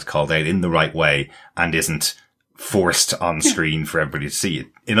important that it's called out in the right way and isn't forced on screen for everybody to see it.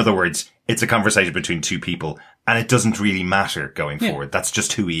 In other words, it's a conversation between two people and it doesn't really matter going forward. That's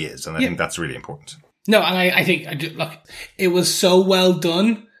just who he is. And I think that's really important. No, and I think, look, it was so well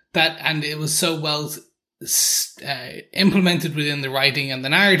done and it was so well implemented within the writing and the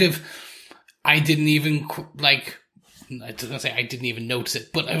narrative. I didn't even I didn't even notice it,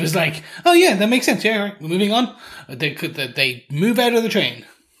 but I was like, oh yeah, that makes sense. Yeah, right, we're moving on. They move out of the train.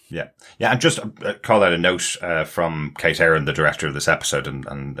 Yeah. And just call out a note from Kate Herron, the director of this episode, and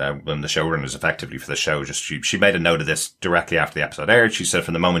one of the showrunners effectively for the show. Just she made a note of this directly after the episode aired. She said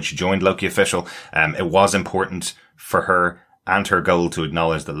from the moment she joined Loki Official, it was important for her and her goal to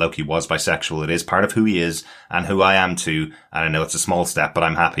acknowledge that Loki was bisexual. It is part of who he is and who I am too. And I know it's a small step, but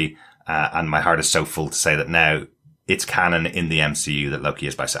I'm happy. And my heart is so full to say that now it's canon in the MCU that Loki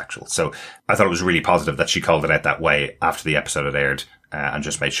is bisexual. So I thought it was really positive that she called it out that way after the episode had aired, and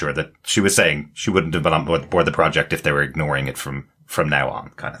just made sure that she was saying she wouldn't have been on board the project if they were ignoring it from now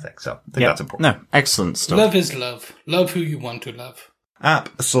on, kind of thing. So I think that's important. No, excellent stuff. Love is love. Love who you want to love.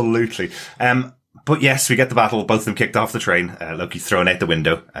 Absolutely. But yes, we get the battle. Both of them kicked off the train. Loki thrown out the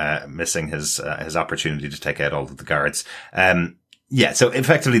window, missing his opportunity to take out all of the guards. So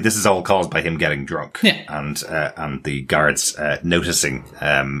effectively this is all caused by him getting drunk. Yeah. And the guards, noticing,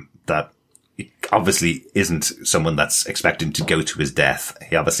 that he obviously isn't someone that's expecting to go to his death.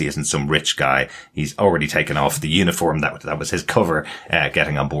 He obviously isn't some rich guy. He's already taken off the uniform that was his cover,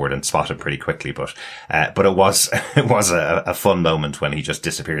 getting on board and spotted pretty quickly. But it was a fun moment when he just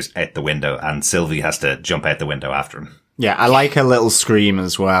disappears out the window and Sylvie has to jump out the window after him. Yeah, I like her little scream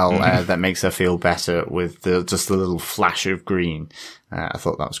as well, that makes her feel better with just the little flash of green. I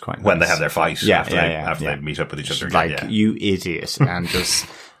thought that was quite nice. When they have their fight. After they meet up with each other again. Like, you idiot. And just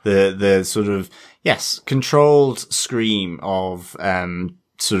the sort of, controlled scream of,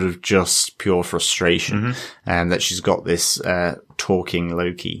 sort of just pure frustration, and that she's got this talking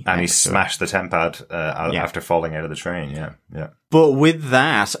Loki. And he smashed the tempad after falling out of the train. Yeah. But with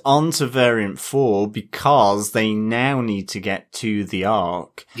that, on to Variant 4, because they now need to get to the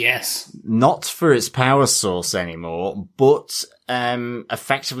Ark. Yes. Not for its power source anymore, but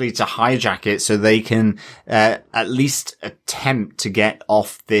effectively to hijack it so they can at least attempt to get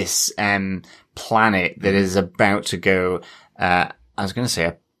off this planet that is about to go, I was going to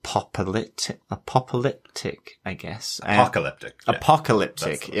say apocalyptic, I guess. Apocalyptic.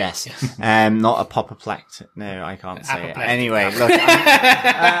 Apocalyptic, yes. Not apoplectic. No, I can't say it. Anyway, look,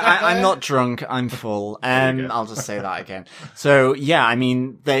 I'm not drunk. I'm full. I'll just say that again. So, yeah, I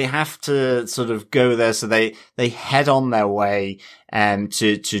mean, they have to sort of go there. So they head on their way,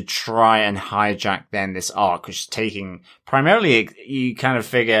 to try and hijack then this Ark, which is taking primarily, you kind of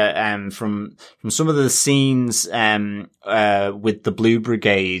figure, from some of the scenes, with the Blue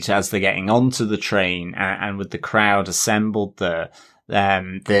Brigade as they're getting onto the train and with the crowd assembled there,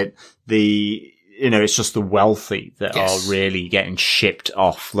 that it's just the wealthy that are really getting shipped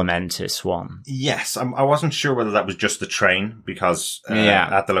off Lamentis 1. Yes, I wasn't sure whether that was just the train, because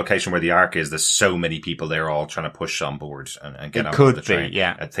at the location where the Ark is, there's so many people there all trying to push on board and get on board the train.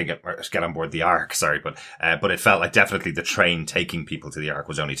 I think get on board the Ark, sorry, but it felt like definitely the train taking people to the Ark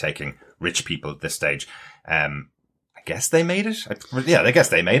was only taking rich people at this stage. I guess they made it. I guess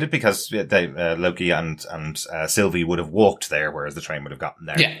they made it because Loki and Sylvie would have walked there, whereas the train would have gotten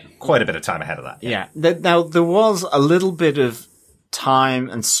there quite a bit of time ahead of that. Yeah. Now, there was a little bit of time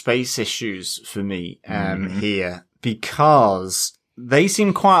and space issues for me here, because they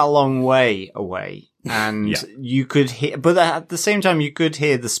seem quite a long way away. And you could hear, but at the same time, you could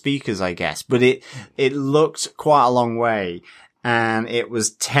hear the speakers, I guess, but it looked quite a long way, and it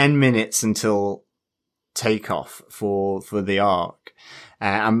was 10 minutes until takeoff for the Ark.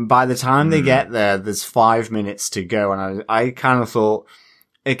 And by the time they get there, there's 5 minutes to go. And I kind of thought,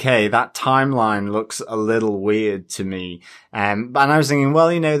 okay, that timeline looks a little weird to me. And I was thinking, well,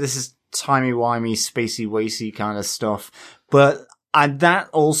 this is timey-wimey, spacey-wacy kind of stuff. But that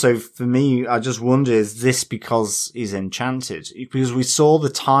also, for me, I just wonder, is this because he's enchanted? Because we saw the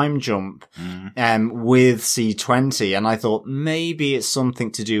time jump with C20, and I thought maybe it's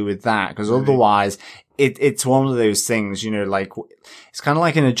something to do with that, because otherwise it's one of those things, like, it's kind of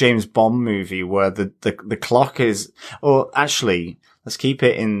like in a James Bond movie where the clock is, or actually, let's keep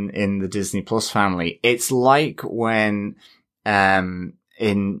it in the Disney Plus family. It's like when, in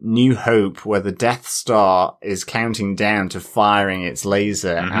New Hope, where the Death Star is counting down to firing its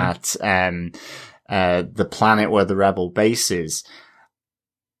laser at, the planet where the rebel base is.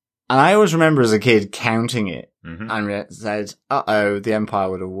 And I always remember as a kid counting it and said, the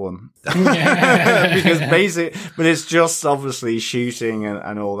Empire would have won. Because but it's just obviously shooting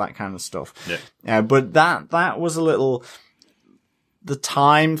and all that kind of stuff. Yeah. But that was a little, the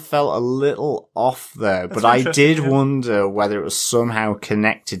time felt a little off there, but I did wonder whether it was somehow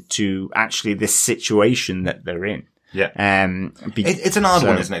connected to actually this situation that they're in. Yeah. It's an odd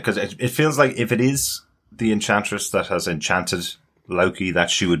one, isn't it? Because it feels like if it is the Enchantress that has enchanted Loki, that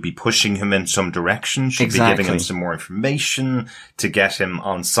she would be pushing him in some direction. She'd be giving him some more information to get him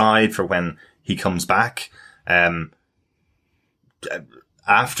on side for when he comes back.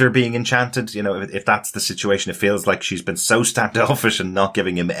 After being enchanted, if that's the situation, it feels like she's been so standoffish and not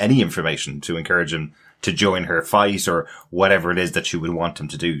giving him any information to encourage him to join her fight or whatever it is that she would want him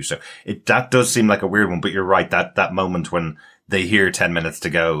to do. So that does seem like a weird one, but you're right, that moment when they hear 10 minutes to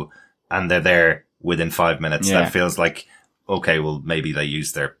go and they're there within 5 minutes, that feels like, okay, well, maybe they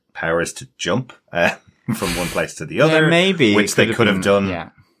use their powers to jump from one place to the other, maybe, which they could have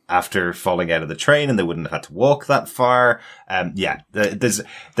done after falling out of the train, and they wouldn't have had to walk that far.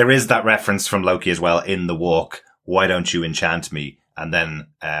 There is that reference from Loki as well in the walk. Why don't you enchant me? And then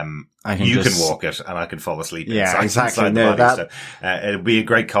you can walk it, and I can fall asleep. Inside the body. So it'd be a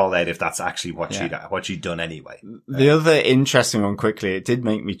great call out if that's actually what she'd done anyway. The other interesting one, quickly, it did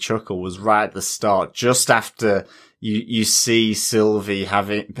make me chuckle, was right at the start, just after you see Sylvie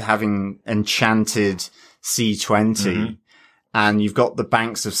having enchanted C20, and you've got the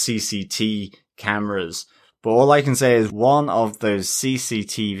banks of CCTV cameras. But all I can say is one of those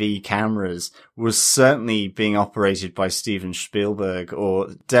CCTV cameras was certainly being operated by Steven Spielberg, or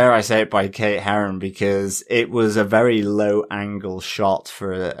dare I say it, by Kate Herron, because it was a very low angle shot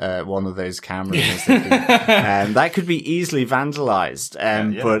for one of those cameras. That could be easily vandalized.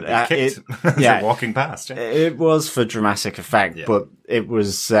 But walking past. Yeah. It was for dramatic effect, but it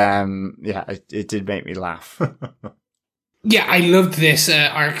was, it did make me laugh. Yeah, I loved this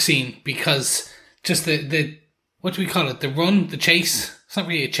Ark scene because just the what do we call it? The run, the chase it's not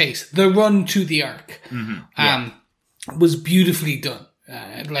really a chase. The run to the Ark, was beautifully done.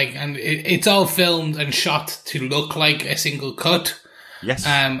 And it's all filmed and shot to look like a single cut. Yes.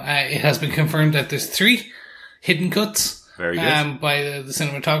 It has been confirmed that there's 3 hidden cuts. Very good. By the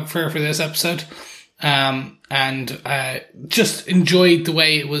cinematographer for this episode. Just enjoyed the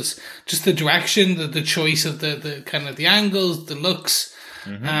way it was, just the direction, the choice of the kind of the angles, the looks,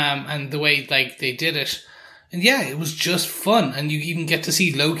 and the way like they did it. And yeah, it was just fun. And you even get to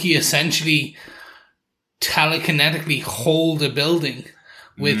see Loki essentially telekinetically hold a building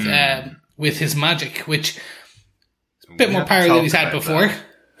with his magic, which is a bit more power than he's had before.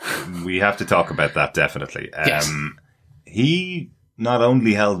 We have to talk about that, definitely. Yes. He not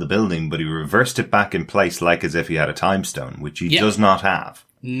only held the building, but he reversed it back in place like as if he had a time stone, which he does not have.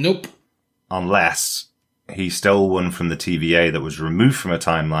 Nope. Unless he stole one from the TVA that was removed from a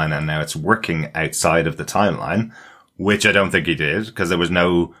timeline and now it's working outside of the timeline, which I don't think he did, because there was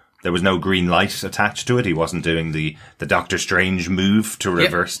no green light attached to it. He wasn't doing the Doctor Strange move to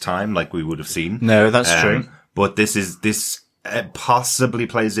reverse time like we would have seen. No, that's true. But this possibly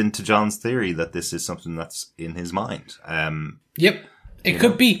plays into John's theory that this is something that's in his mind. Yep. It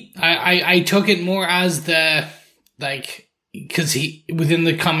could be. I took it more as because he, within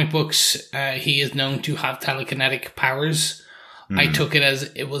the comic books, he is known to have telekinetic powers. I took it as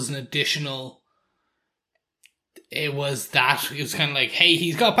it was an additional. It was kind of like, hey,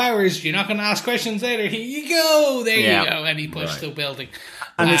 he's got powers. You're not going to ask questions later. Here you go. There you go. And he pushed the building.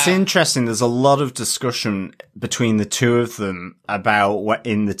 And it's interesting. There's a lot of discussion between the two of them about what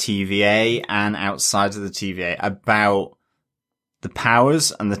in the TVA and outside of the TVA about the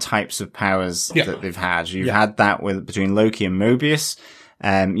powers and the types of powers that they've had. You've had that between Loki and Mobius.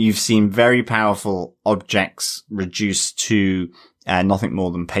 You've seen very powerful objects reduced to nothing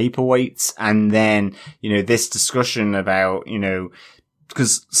more than paperweights. And then, this discussion about,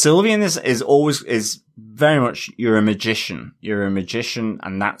 because Sylvie in this is very much, you're a magician,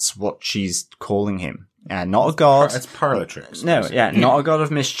 and that's what she's calling him. Not a god. It's parlotrix. No, not a god of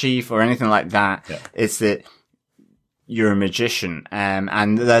mischief or anything like that. Yeah. It's that you're a magician.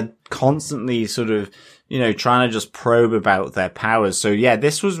 And they're constantly sort of, trying to just probe about their powers. So yeah,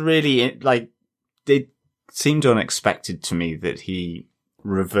 this was really it seemed unexpected to me that he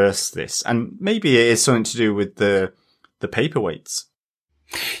reversed this. And maybe it is something to do with the paperweights.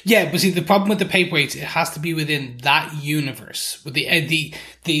 Yeah, but see, the problem with the paperweights, it has to be within that universe. With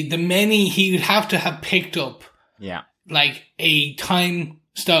the many, he would have to have picked up, like a time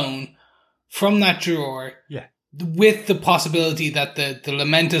stone from that drawer. Yeah. With the possibility that the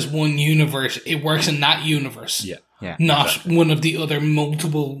Lamentus One universe, it works in that universe. Yeah. Yeah. Not one of the other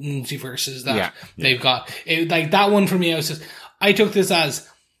multiple multiverses that they've got. Like that one for me, I took this as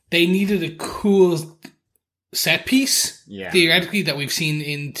they needed a cool set piece, theoretically, that we've seen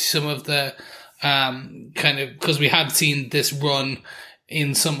in some of the kind of, because we had seen this run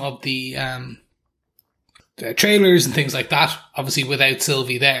in some of the trailers and things like that. Obviously, without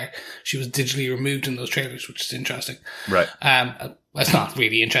Sylvie there, she was digitally removed in those trailers, which is interesting. Right. That's not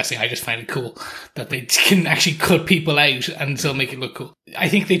really interesting. I just find it cool that they can actually cut people out and still make it look cool. I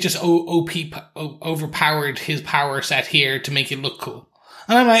think they just overpowered his power set here to make it look cool.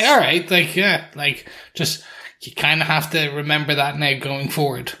 And I'm like, all right, just. You kind of have to remember that now going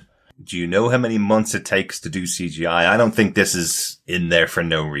forward. Do you know how many months it takes to do CGI? I don't think this is in there for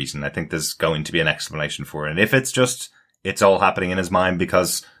no reason. I think there's going to be an explanation for it. And if it's just, it's all happening in his mind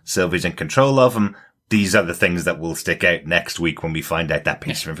because Sylvie's in control of him, these are the things that will stick out next week when we find out that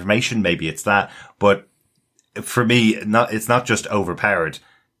piece of information. Maybe it's that. But for me, it's not just overpowered.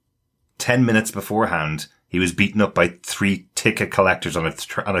 10 minutes beforehand, he was beaten up by 3 ticket collectors on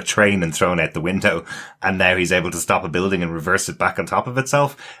a train and thrown out the window. And now he's able to stop a building and reverse it back on top of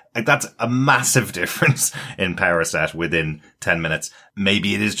itself. Like, that's a massive difference in power set within 10 minutes.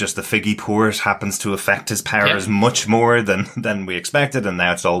 Maybe it is just the figgy port happens to affect his powers much more than we expected. And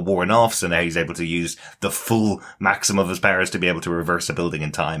now it's all worn off. So now he's able to use the full maximum of his powers to be able to reverse a building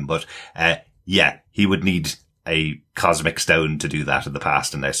in time. But, he would need a cosmic stone to do that in the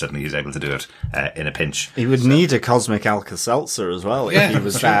past, and now suddenly he's able to do it in a pinch. He would need a cosmic Alka-Seltzer as well if he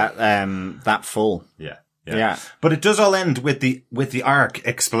was that full. Yeah. But it does all end with the Ark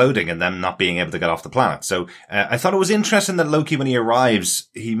exploding and them not being able to get off the planet. So I thought it was interesting that Loki, when he arrives,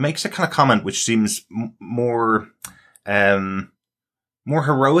 he makes a kind of comment which seems more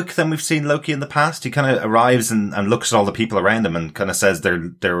heroic than we've seen Loki in the past. He kind of arrives and looks at all the people around him and kind of says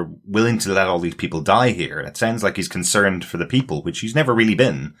they're willing to let all these people die here. And it sounds like he's concerned for the people, which he's never really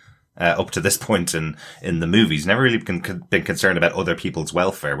been up to this point in the movies. Never really been concerned about other people's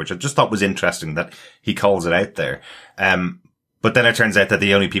welfare, which I just thought was interesting that he calls it out there. But then it turns out that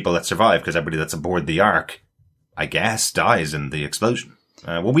the only people that survive, because everybody that's aboard the Ark, I guess, dies in the explosion.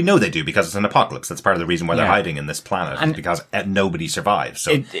 Well, we know they do because it's an apocalypse. That's part of the reason why they're hiding in this planet, and because nobody survives.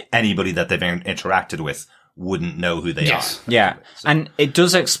 So anybody that they've interacted with wouldn't know who they are. Yeah. So. And it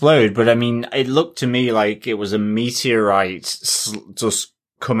does explode, but I mean, it looked to me like it was a meteorite just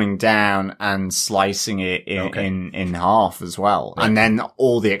coming down and slicing it in half as well. Right. And then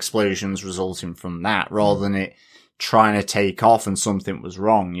all the explosions resulting from that, rather than it trying to take off and something was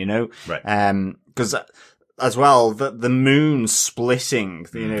wrong, you know? Right. Because as well, the moon splitting,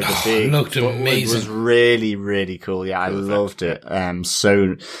 you know, the big, looked amazing. It was really, really cool. Yeah, I loved it.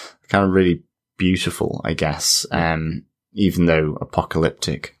 So kind of really beautiful, I guess. Even though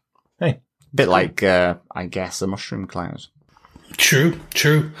apocalyptic. Hey, bit like, I guess, a mushroom cloud. True.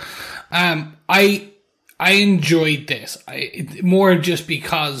 I enjoyed this. More just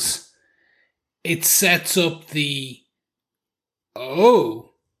because it sets up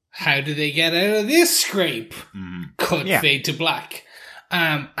how did they get out of this scrape? Fade to black.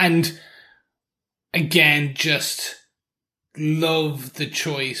 And again, just love the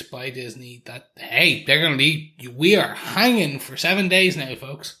choice by Disney that, hey, they're going to leave. We are hanging for 7 days now,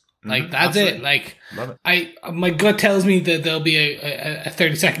 folks. Like, that's absolutely. It. Like, love it. My gut tells me that there'll be a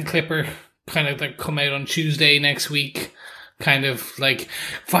 30-second clipper kind of that come out on Tuesday next week. Kind of like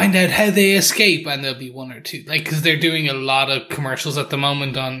find out how they escape, and there'll be one or two, like, because they're doing a lot of commercials at the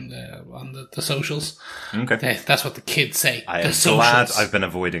moment on the socials. Okay, that's what the kids say. I am glad I've been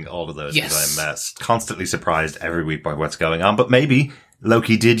avoiding all of those because I'm constantly surprised every week by what's going on. But maybe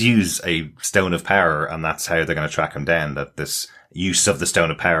Loki did use a stone of power, and that's how they're going to track him down. That this use of the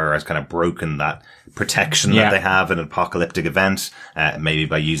stone of power has kind of broken that protection that they have in an apocalyptic event. Maybe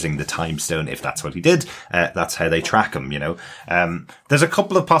by using the time stone, if that's what he did, that's how they track him, you know. There's a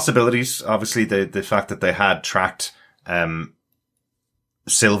couple of possibilities. Obviously, the fact that they had tracked,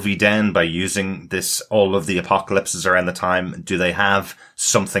 Sylvie down by using all of the apocalypses around the time. Do they have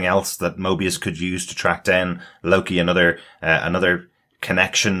something else that Mobius could use to track down Loki? Another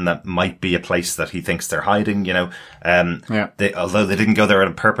connection that might be a place that he thinks they're hiding, you know. Although they didn't go there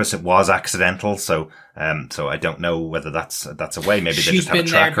on purpose, it was accidental. So I don't know whether that's a way. Maybe they just have a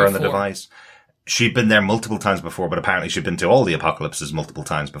tracker on the device. She'd been there multiple times before, but apparently she'd been to all the apocalypses multiple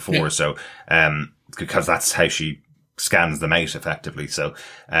times before. Yeah. So, because that's how she scans them out effectively. So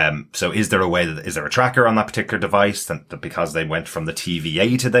is there a tracker on that particular device that because they went from the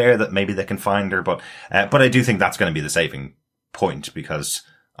TVA to there that maybe they can find her? But I do think that's going to be the saving point, because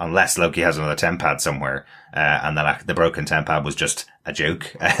unless Loki has another TemPad somewhere, and that the broken TemPad was just a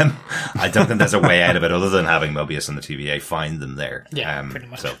joke, I don't think there's a way out of it other than having Mobius and the TVA find them there. Yeah, pretty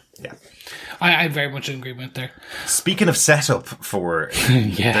much. So, yeah. I very much in agreement there. Speaking of setup for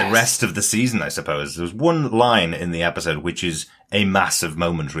the rest of the season, I suppose, there's one line in the episode which is a massive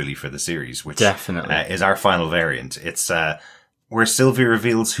moment really for the series, which definitely is our final variant. It's where Sylvie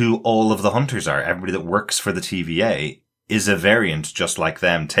reveals who all of the hunters are. Everybody that works for the TVA is a variant just like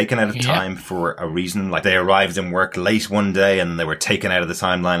them, taken out of time for a reason. Like, they arrived in work late one day and they were taken out of the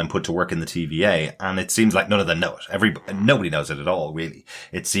timeline and put to work in the TVA. And it seems like none of them know it. Nobody knows it at all, really,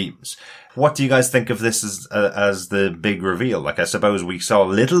 it seems. What do you guys think of this as the big reveal? Like, I suppose we saw a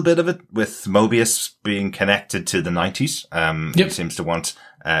little bit of it with Mobius being connected to the 90s. He seems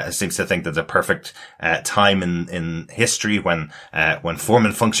to think that the perfect time in history when form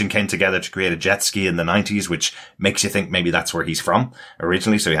and function came together to create a jet ski in the 90s, which makes you think maybe that's where he's from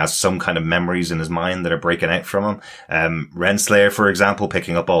originally. So he has some kind of memories in his mind that are breaking out from him. Renslayer, for example,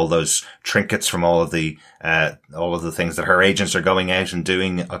 picking up all those trinkets from all of the things that her agents are going out and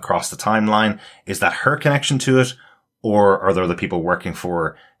doing across the timeline. Is that her connection to it? Or are there other people working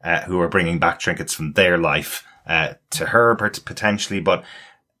for who are bringing back trinkets from their life to her potentially? But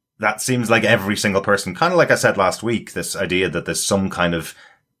that seems like every single person, kind of like I said last week, this idea that there's some kind of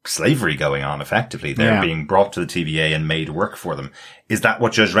slavery going on effectively. They're being brought to the TVA and made work for them. Is that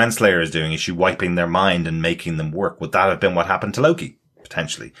what Judge Renslayer is doing? Is she wiping their mind and making them work? Would that have been what happened to Loki?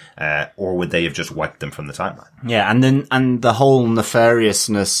 Potentially, or would they have just wiped them from the timeline? Yeah, and the whole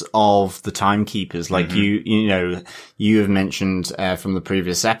nefariousness of the timekeepers, like you have mentioned from the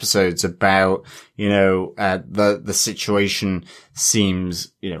previous episodes about the situation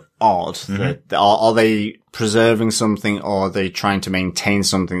seems odd. Are they preserving something, or are they trying to maintain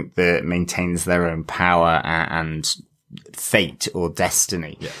something that maintains their own power and fate or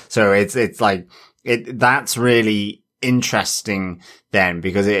destiny? Yeah. So it's like that's really interesting then,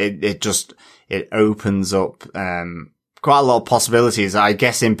 because it opens up quite a lot of possibilities. I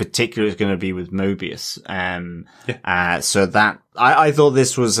guess in particular it's going to be with Mobius. So that I thought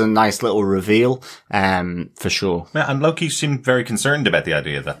this was a nice little reveal, for sure. Yeah, and Loki seemed very concerned about the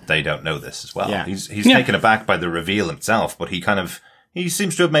idea that they don't know this as well. Yeah. He's taken aback by the reveal itself, but he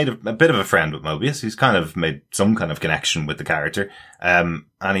seems to have made a bit of a friend with Mobius. He's kind of made some kind of connection with the character. And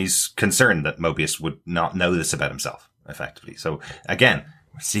he's concerned that Mobius would not know this about himself, effectively. So again,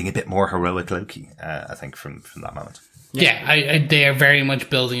 we're seeing a bit more heroic Loki, I think, from that moment. Yeah, they are very much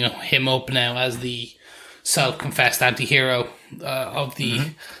building him up now as the self-confessed anti-hero of the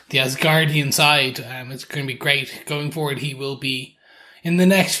Asgardian side. It's going to be great. Going forward, he will be, in the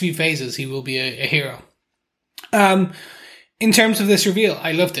next few phases, he will be a hero. In terms of this reveal,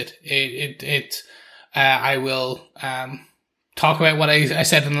 I loved it. I will talk about what I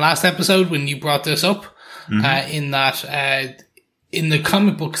said in the last episode when you brought this up, in that in the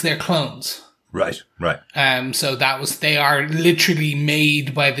comic books, they're clones. Right. So they are literally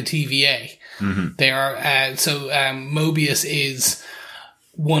made by the TVA. They are, Mobius is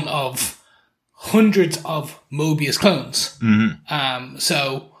one of hundreds of Mobius clones.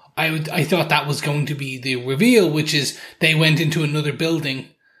 So I thought that was going to be the reveal, which is they went into another building,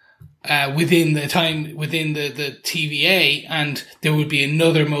 within the TVA, and there would be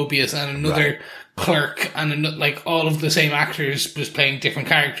another Mobius and another clerk and like all of the same actors just playing different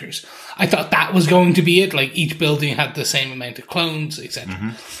characters. I thought that was going to be it. Like each building had the same amount of clones,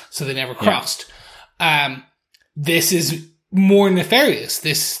 etc. So they never crossed. This is more nefarious.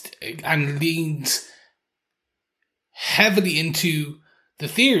 This and leans heavily into the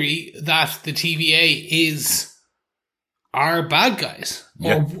theory that the TVA are bad guys,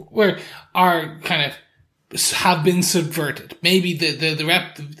 or are kind of have been subverted. Maybe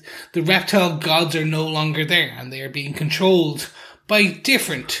the reptile gods are no longer there, and they are being controlled by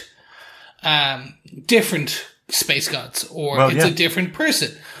different space gods, or a different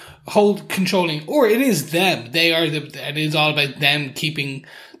person controlling, or it is them. It is all about them keeping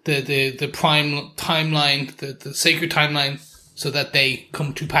the prime timeline, the sacred timeline, so that they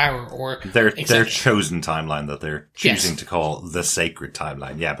come to power, or their chosen timeline that they're choosing to call the sacred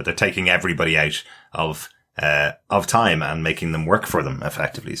timeline. Yeah, but they're taking everybody out of time and making them work for them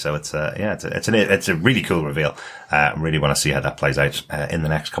effectively. So it's a really cool reveal. I really want to see how that plays out in the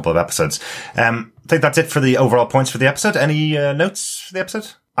next couple of episodes. I think that's it for the overall points for the episode. Any notes for the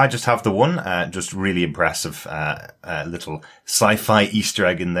episode? I just have the one, just really impressive, little sci-fi Easter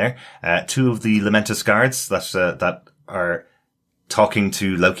egg in there. Two of the Lamentus guards that are talking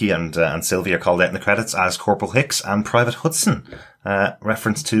to Loki and Sylvie are called out in the credits as Corporal Hicks and Private Hudson.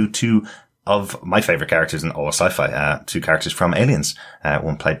 Reference to two of my favourite characters in all of sci-fi, two characters from Aliens,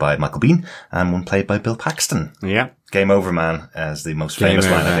 one played by Michael Biehn and one played by Bill Paxton. Yeah. Game over, man, as the most famous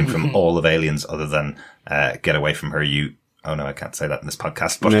line, I think, from all of Aliens, other than get away from her, you... Oh no, I can't say that in this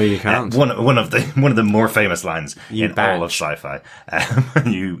podcast. But no, you can't. One of the more famous lines in batch. all of sci-fi.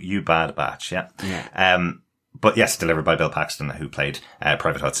 You bad batch, yeah. But yes, delivered by Bill Paxton, who played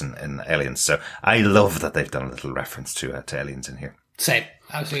Private Hudson in Aliens. So I love that they've done a little reference to Aliens in here. Same,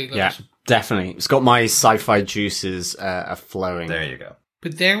 absolutely. Yeah, definitely. It's got my sci-fi juices flowing. There you go.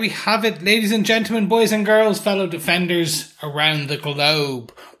 But there we have it, ladies and gentlemen, boys and girls, fellow defenders around the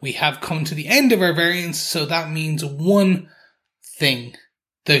globe. We have come to the end of our variants, so that means one thing.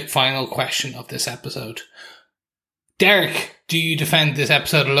 The final question of this episode. Derek, do you defend this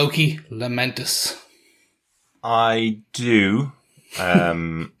episode of Loki? Lamentus. I do.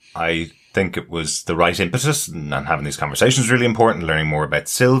 I think it was the right impetus, and having these conversations was really important. Learning more about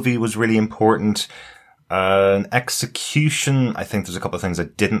Sylvie was really important. Execution, I think there's a couple of things I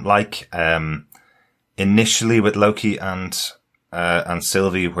didn't like. Initially with Loki and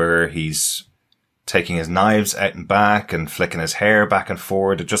Sylvie, where he's taking his knives out and back and flicking his hair back and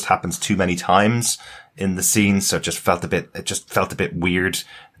forward. It just happens too many times in the scene, so it just felt a bit weird,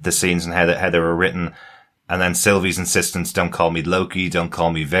 the scenes and how they were written. And then Sylvie's insistence, don't call me Loki, don't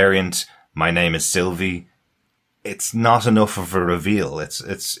call me Variant, my name is Sylvie. It's not enough of a reveal.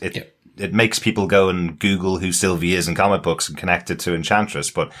 It makes people go and Google who Sylvie is in comic books and connect it to Enchantress.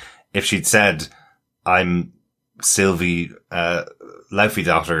 But if she'd said, I'm Sylvie,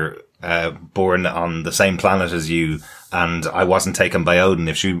 Laufey-daughter, born on the same planet as you, and I wasn't taken by Odin,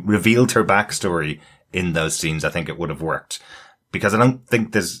 if she revealed her backstory in those scenes, I think it would have worked. Because I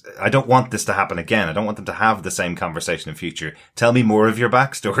don't want this to happen again. I don't want them to have the same conversation in future. Tell me more of your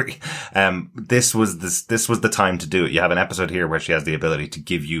backstory. This was the time to do it. You have an episode here where she has the ability to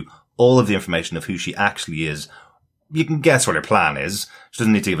give you all of the information of who she actually is. You can guess what her plan is. She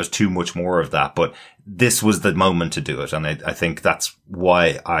doesn't need to give us too much more of that, but this was the moment to do it. And I think that's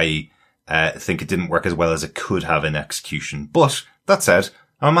why I think it didn't work as well as it could have in execution. But that said,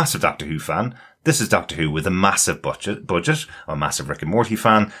 I'm a massive Doctor Who fan. This is Doctor Who with a massive budget. I'm a massive Rick and Morty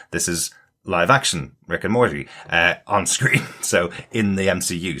fan. This is live action Rick and Morty, on screen. So in the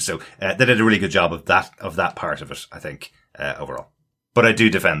MCU. So, they did a really good job of that part of it, I think, overall. But I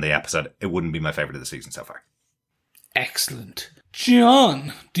do defend the episode. It wouldn't be my favourite of the season so far. Excellent.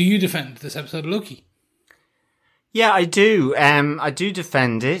 John, do you defend this episode of Loki? Yeah, I do. I do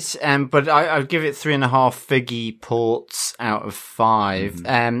defend it, but I'd give it 3.5 Figgy ports out of 5.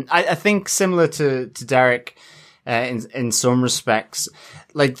 I think similar to Derek, in some respects.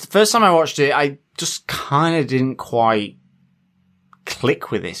 Like, the first time I watched it, I just kind of didn't quite click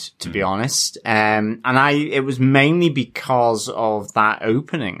with it, to be honest. It was mainly because of that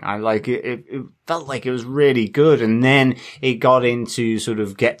opening. It felt like it was really good, and then it got into sort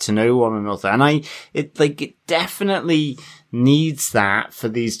of get to know one another. And it definitely needs that for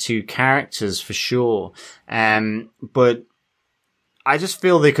these two characters for sure. But I just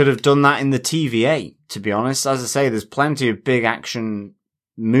feel they could have done that in the TVA, to be honest. As I say, there's plenty of big action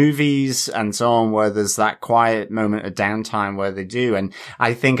movies and so on where there's that quiet moment of downtime where they do. And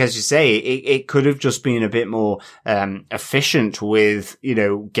I think, as you say, it could have just been a bit more efficient with,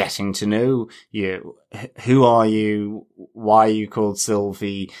 getting to know you. Who are you? Why are you called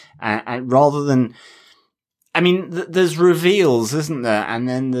Sylvie? And rather than, there's reveals, isn't there? And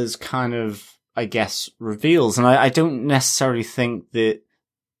then there's kind of, I guess, reveals. And I don't necessarily think that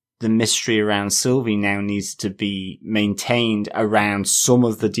the mystery around Sylvie now needs to be maintained around some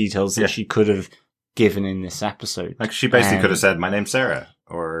of the details that she could have given in this episode. Like, she basically could have said, "My name's Sarah,"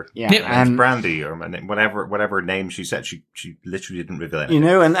 or "My name's Brandy," or "My name," whatever name she said. She literally didn't reveal anything.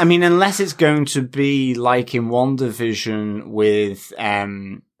 And unless it's going to be like in WandaVision with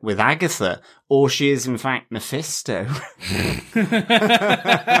Agatha, or she is in fact Mephisto.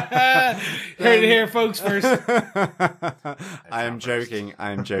 Heard it here, folks, first. I am joking.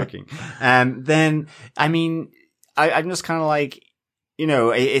 Then, I'm just kind of like,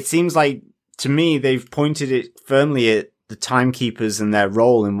 it seems like, to me, they've pointed it firmly at the timekeepers and their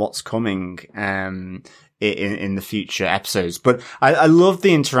role in what's coming, in the future episodes. But I love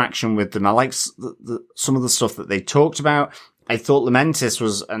the interaction with them. I like some of the stuff that they talked about. I thought Lamentis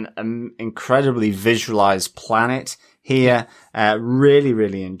was an incredibly visualized planet here. Really,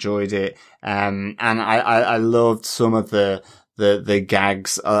 really enjoyed it. And I loved some of the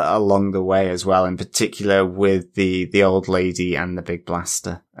gags along the way as well, in particular with the old lady and the big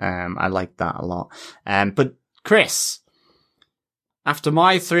blaster. I liked that a lot. But Chris, after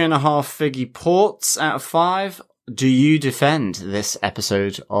my 3.5 Figgy ports out of 5, do you defend this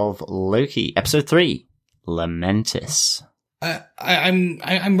episode of Loki? Episode 3, Lamentis.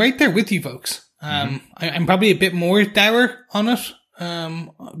 I'm right there with you folks. I'm probably a bit more dour on it.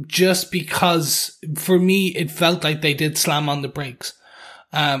 Just because for me, it felt like they did slam on the brakes.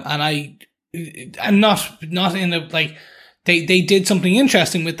 And I'm not in a, like, they did something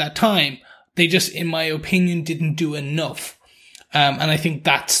interesting with that time. They just, in my opinion, didn't do enough. And I think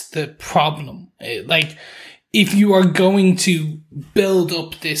that's the problem. Like, if you are going to build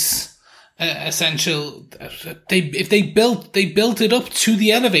up this, essential, if they built it up to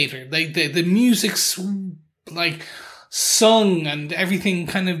the elevator. The music's like sung and everything,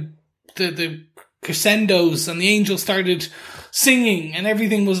 kind of the crescendos, and the angels started singing and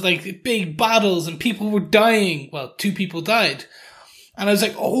everything was like big battles and people were dying. Well, 2 people died. And I was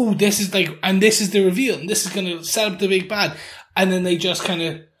like, oh, this is like, and this is the reveal, and this is going to set up the big bad. And then they just kind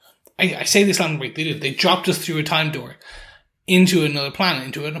of, I say this on break, they dropped us through a time door into another planet,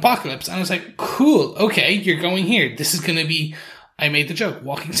 into an apocalypse. And I was like, cool, okay, you're going here. This is going to be, I made the joke,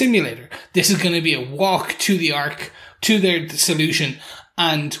 walking simulator. This is going to be a walk to the Ark, to their solution,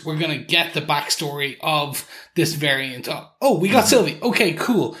 and we're going to get the backstory of this variant. Oh, we got Sylvie. Okay,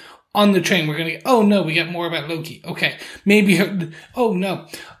 cool. On the train, we're going to get, oh no, we get more about Loki. Okay. Maybe oh no.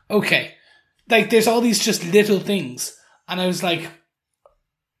 Okay. Like, there's all these just little things. And I was like,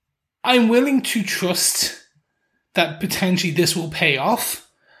 I'm willing to trust that potentially this will pay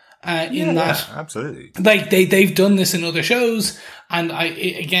off. Absolutely. Like, they've done this in other shows, and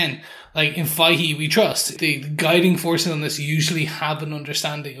again, like in Feihe, we trust. The guiding forces on this usually have an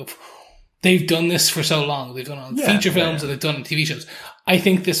understanding of, they've done this for so long. They've done it on feature films and they've done it on TV shows. I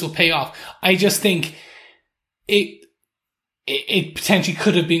think this will pay off. I just think it potentially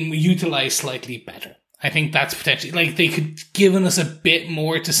could have been utilized slightly better. I think that's potentially, like, they could given us a bit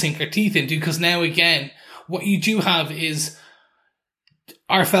more to sink our teeth into, because now again, what you do have is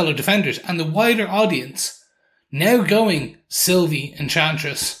our fellow defenders and the wider audience now going Sylvie,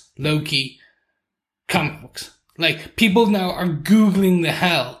 Enchantress, Loki, comic books. Like, people now are Googling the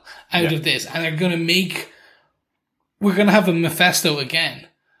hell out of this, and they're going to we're going to have a Mephisto again,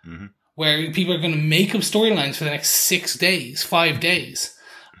 where people are going to make up storylines for the next 6 days, 5 days.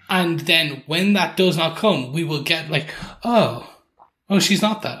 And then when that does not come, we will get like, oh, she's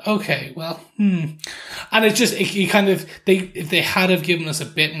not that. Okay, well, And it's just, if they had have given us a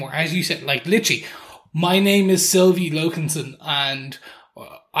bit more, as you said, like literally, my name is Sylvie Lokinson and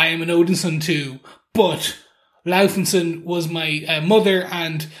I am an Odinson too, but Laufenson was my mother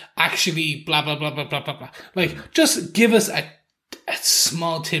and actually blah, blah, blah, blah, blah, blah, blah. Like, just give us a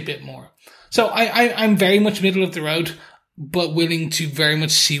small tidbit more. So I'm very much middle of the road, but willing to very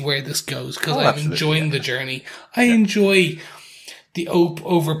much see where this goes because I'm enjoying the journey. I enjoy the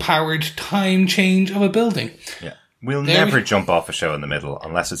overpowered time change of a building. Yeah. We'll never jump off a show in the middle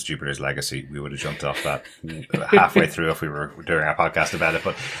unless it's Jupiter's Legacy. We would have jumped off that halfway through if we were doing our podcast about it.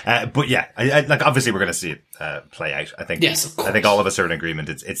 But yeah, like obviously we're going to see it play out. I think. Yes, of course. I think all of us are in agreement.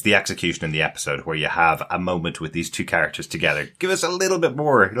 It's the execution in the episode where you have a moment with these two characters together. Give us a little bit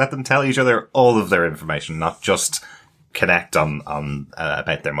more. Let them tell each other all of their information, not just connect on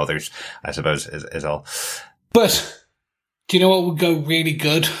about their mothers. I suppose is all. But do you know what would go really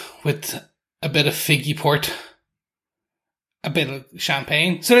good with a bit of figgy port? A bit of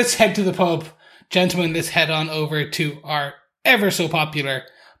champagne. So let's head to the pub. Gentlemen, let's head on over to our ever so popular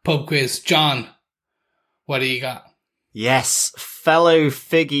pub quiz. John, what do you got? Yes, fellow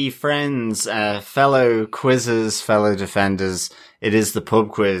figgy friends, fellow quizzers, fellow defenders, it is the pub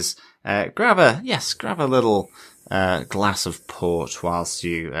quiz. Grab a little glass of port whilst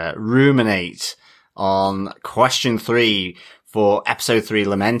you ruminate on question 3 for episode 3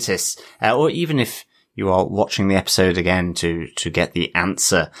 Lamentis, or even if you are watching the episode again to get the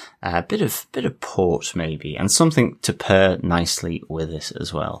answer. A bit of port maybe, and something to pair nicely with it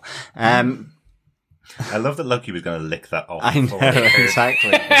as well. I love that Loki was going to lick that off. I know,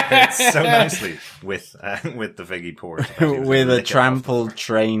 exactly. It's so nicely with the figgy port. With a trampled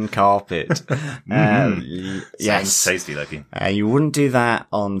train carpet. Yes. Sounds tasty, Loki. You wouldn't do that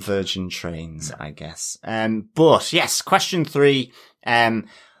on Virgin trains, I guess. But yes, question 3.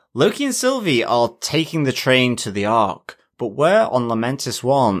 Loki and Sylvie are taking the train to the Ark, but where on Lamentis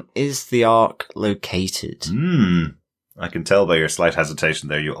 1 is the Ark located? I can tell by your slight hesitation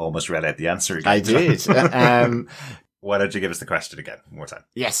there you almost read out the answer again. I did. Why don't you give us the question again one more time?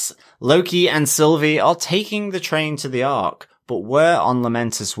 Yes. Loki and Sylvie are taking the train to the Ark, but where on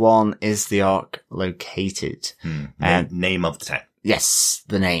Lamentis 1 is the Ark located? Name of the town. Yes,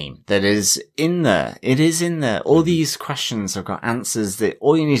 the name that is in there. It is in there. All these questions have got answers that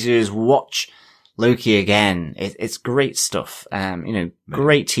all you need to do is watch Loki again. It's great stuff.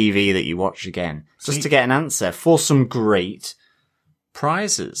 Great TV that you watch again just to get an answer for some great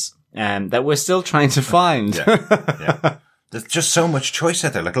prizes, that we're still trying to find. Yeah. There's just so much choice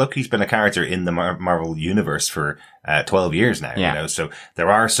out there. Like Loki's been a character in the Marvel universe for 12 years now. Yeah. You know, so there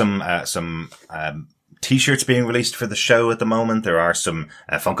are some T-shirts being released for the show at the moment. There are some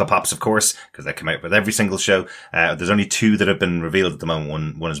Funko Pops, of course, because they come out with every single show. There's only 2 that have been revealed at the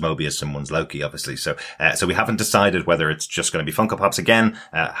moment. One is Mobius and one's Loki, obviously. So we haven't decided whether it's just going to be Funko Pops again,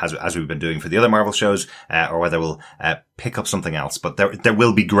 as we've been doing for the other Marvel shows, or whether we'll pick up something else. But there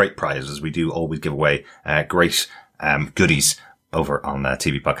will be great prizes. We do always give away great goodies over on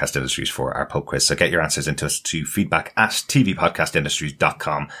TV Podcast Industries for our pub quiz. So get your answers into us to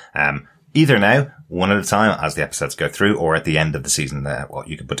feedback@tvpodcastindustries.com. Either now, one at a time as the episodes go through, or at the end of the season,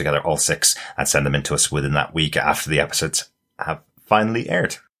 you can put together all 6 and send them into us within that week after the episodes have finally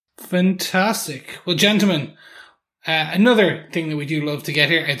aired. Fantastic. Well, gentlemen, another thing that we do love to get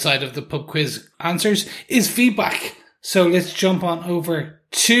here outside of the pub quiz answers is feedback. So let's jump on over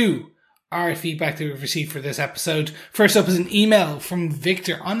to our feedback that we've received for this episode. First up is an email from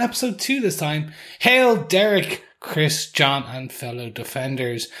Victor on episode 2 this time. Hail, Derek, Chris, John, and fellow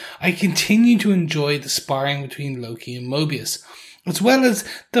defenders. I continue to enjoy the sparring between Loki and Mobius, as well as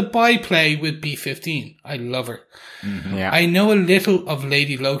the byplay with B-15. I love her. Mm-hmm. Yeah. I know a little of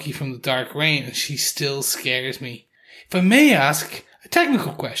Lady Loki from the Dark Reign, and she still scares me. If I may ask a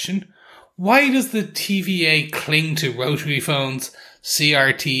technical question, why does the TVA cling to rotary phones,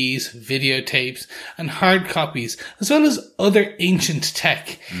 CRTs, videotapes, and hard copies, as well as other ancient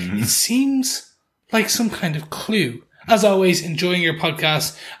tech? It seems like some kind of clue. As always, enjoying your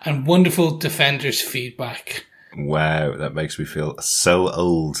podcast and wonderful Defenders feedback. Wow, that makes me feel so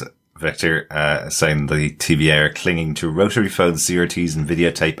old, Victor, saying the TVA are clinging to rotary phones, CRTs and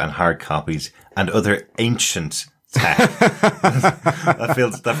videotape and hard copies and other ancient That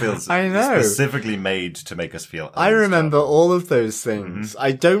feels I know. specifically made to make us feel. I remember all of those things.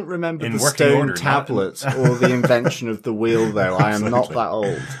 I don't remember In the working stone order, tablet or the invention of the wheel, though. I am not Absolutely. that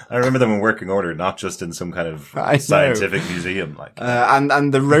old. I remember them in working order, not just in some kind of I know. scientific museum. Like,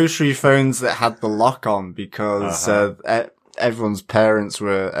 And the rotary phones that had the lock on because everyone's parents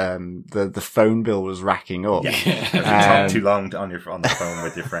were the phone bill was racking up. if you talk too long on the phone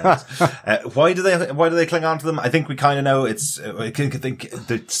with your friends. Why do they cling on to them? I think we kind of know it's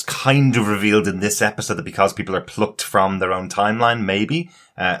kind of revealed in this episode that because people are plucked from their own timeline, maybe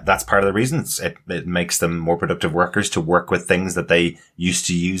that's part of the reason. It makes them more productive workers to work with things that they used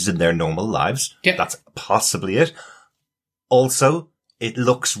to use in their normal lives. Yeah. That's possibly it. Also, it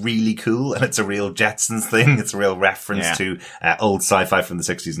looks really cool, and it's a real Jetsons thing. It's a real reference to old sci-fi from the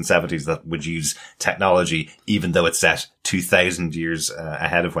 60s and 70s that would use technology, even though it's set 2,000 years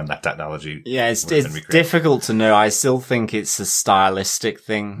ahead of when that technology. Yeah, it's would have been recreated. difficult to know. I still think it's a stylistic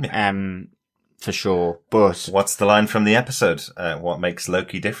thing, for sure. But What's the line from the episode? What makes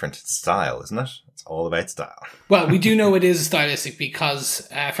Loki different? It's style, isn't it? It's all about style. Well, we do know it is stylistic because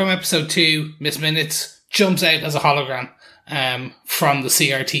from episode 2, Miss Minutes jumps out as a hologram from the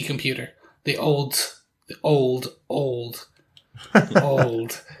CRT computer. The old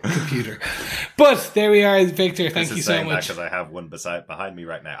computer. But there we are, Victor. Thank you so much. Because I have one behind me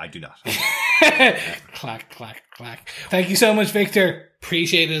right now. I do not. Clack, clack, clack. Thank you so much, Victor.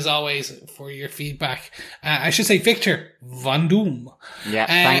 Appreciate it as always for your feedback. I should say Victor Van Doom. yeah,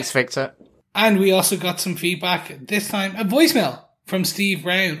 thanks, Victor. And we also got some feedback, this time a voicemail from Steve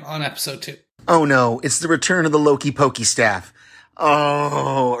Brown on episode 2. Oh no, it's the return of the Loki Pokey staff.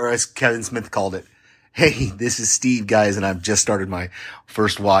 Oh, or as Kevin Smith called it. Hey, this is Steve, guys, and I've just started my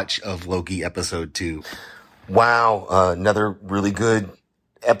first watch of Loki episode 2. Wow, another really good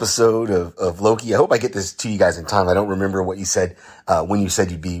episode of Loki. I hope I get this to you guys in time. I don't remember what you said when you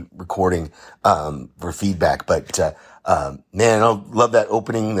said you'd be recording for feedback, but man, I love that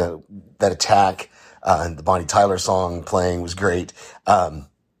opening, that attack, and the Bonnie Tyler song playing was great.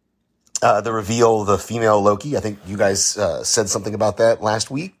 The reveal, the female Loki, I think you guys said something about that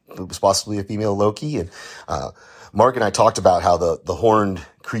last week. It was possibly a female Loki. And Mark and I talked about how the horned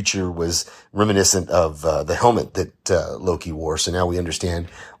creature was reminiscent of the helmet that Loki wore. So now we understand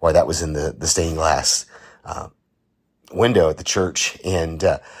why that was in the stained glass window at the church. And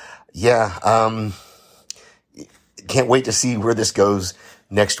can't wait to see where this goes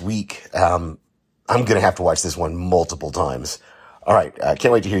next week. I'm going to have to watch this one multiple times. All right.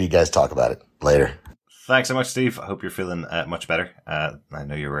 Can't wait to hear you guys talk about it. Later. Thanks so much, Steve. I hope you're feeling much better. I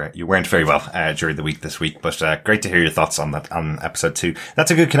know you weren't very well during the week this week, but great to hear your thoughts on that on episode 2.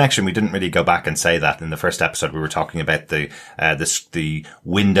 That's a good connection. We didn't really go back and say that in the first episode. We were talking about the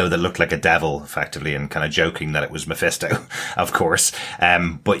window that looked like a devil, effectively, and kind of joking that it was Mephisto, of course.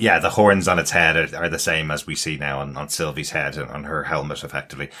 But yeah, the horns on its head are the same as we see now on Sylvie's head and on her helmet,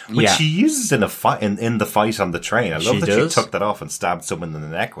 effectively, which she uses in a fight in the fight on the train. I love that she took that off and stabbed someone in the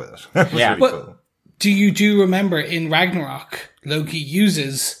neck with it. It was really cool. Do you remember in Ragnarok, Loki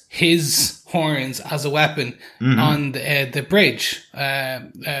uses his horns as a weapon on the bridge,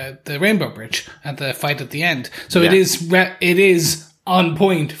 the Rainbow Bridge, at the fight at the end. So it is on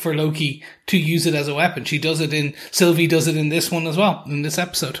point for Loki to use it as a weapon. Sylvie does it in this one as well, in this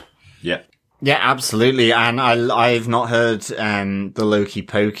episode. Yeah. Yeah, absolutely. And I've not heard the Loki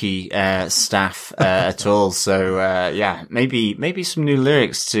Pokey staff at all. So maybe some new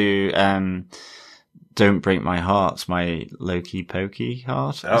lyrics to Don't Break My Heart, my Loki Pokey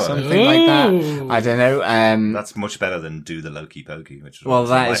heart, or something like that. I don't know. That's much better than Do the Loki Pokey, which is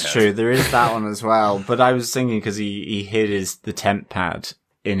that is true. There is that one as well. But I was thinking because he hid the temp pad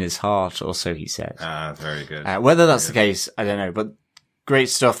in his heart, or so he said. Very good. Whether that's the case, I don't know. But great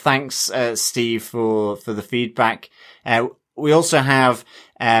stuff. Thanks, Steve, for the feedback. We also have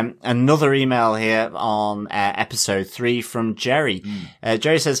another email here on episode 3 from Jerry.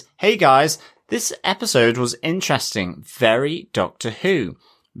 Jerry says, "Hey guys, this episode was interesting. Very Doctor Who.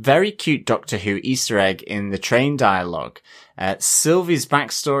 Very cute Doctor Who Easter egg in the train dialogue. Sylvie's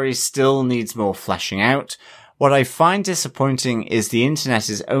backstory still needs more fleshing out. What I find disappointing is the internet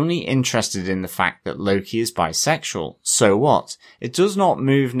is only interested in the fact that Loki is bisexual. So what? It does not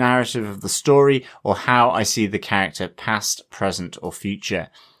move narrative of the story or how I see the character past, present or future.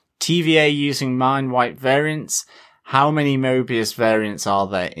 TVA using mind-wipe variants. How many Mobius variants are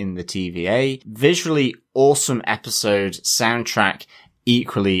there in the TVA? Visually awesome episode, soundtrack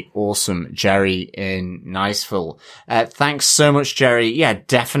equally awesome. Jerry in Niceville." Thanks so much, Jerry. Yeah,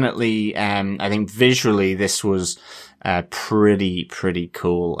 definitely. I think visually this was pretty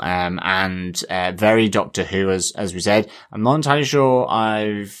cool. And very Doctor Who, as we said. I'm not entirely sure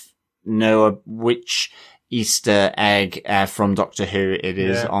know which Easter egg from Doctor Who it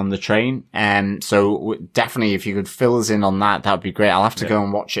is on the train. So definitely if you could fill us in on that would be great. I'll have to go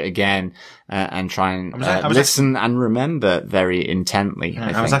and watch it again and try and listen and remember very intently.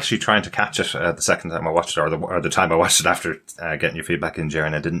 I was actually trying to catch it the second time I watched it, or the time I watched it after getting your feedback in, Jerry,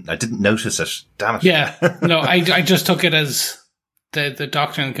 and I didn't notice it. Damn it. Yeah. No, I just took it as the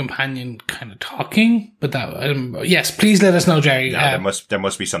Doctor and the companion kind of talking, but that yes, please let us know, Jerry. Yeah, there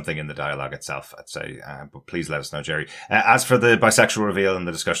must be something in the dialogue itself, I'd say, but please let us know, Jerry. As for the bisexual reveal and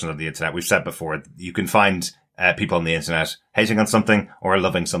the discussions on the internet, we've said before, you can find people on the internet hating on something or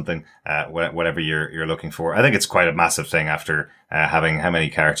loving something, whatever you're looking for. I think it's quite a massive thing after having how many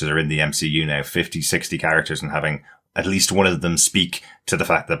characters are in the MCU now, 50, 60 characters, and having at least one of them speak to the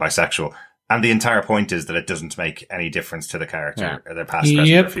fact that they're bisexual. And the entire point is that it doesn't make any difference to the character, or their past,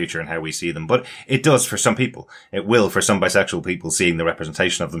 present, or future, and how we see them. But it does for some people. It will for some bisexual people. Seeing the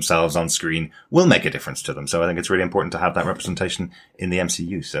representation of themselves on screen will make a difference to them. So I think it's really important to have that representation in the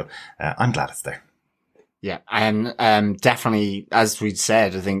MCU. So I'm glad it's there. Yeah, and definitely, as we'd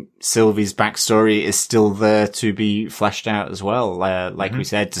said, I think Sylvie's backstory is still there to be fleshed out as well. Like we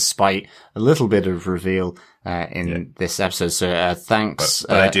said, despite a little bit of reveal in this episode. So thanks.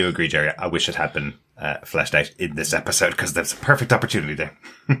 But I do agree, Jerry. I wish it had been fleshed out in this episode, because there's a perfect opportunity there.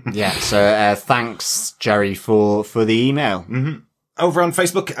 Yeah. So thanks, Jerry, for the email. Mm-hmm. Over on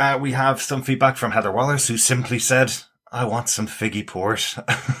Facebook, we have some feedback from Heather Wallace, who simply said, I want some figgy port.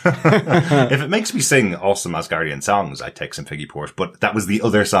 If it makes me sing awesome Asgardian songs, I'd take some figgy port. But that was the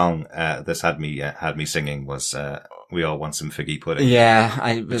other song this had me singing, was We All Want Some Figgy Pudding. Yeah,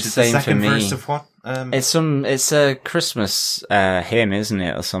 I was saying for me. Verse of what? It's a Christmas hymn, isn't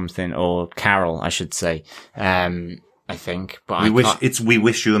it, or something, or carol, I should say. I think, but We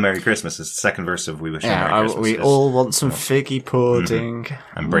Wish You a Merry Christmas. It's the second verse of We Wish You a Merry Christmas. We all want some figgy pudding.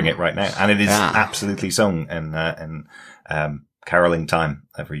 Mm-hmm. And bring it right now. And it is absolutely sung in caroling time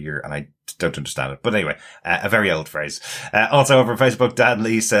every year, and I don't understand it. But anyway, a very old phrase. Also over on Facebook, Dan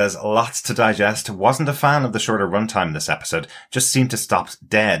Lee says, lots to digest. Wasn't a fan of the shorter runtime this episode. Just seemed to stop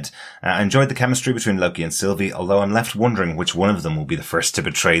dead. I enjoyed the chemistry between Loki and Sylvie, although I'm left wondering which one of them will be the first to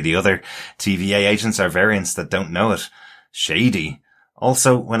betray the other. TVA agents are variants that don't know it. Shady.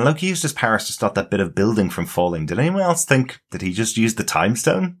 Also, when Loki used his powers to stop that bit of building from falling, did anyone else think that he just used the time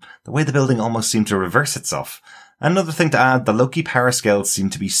stone? The way the building almost seemed to reverse itself. Another thing to add, the Loki power scales seem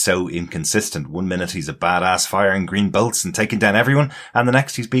to be so inconsistent. 1 minute he's a badass firing green bolts and taking down everyone, and the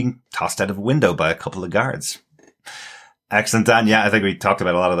next he's being tossed out of a window by a couple of guards. Excellent, Dan. Yeah, I think we talked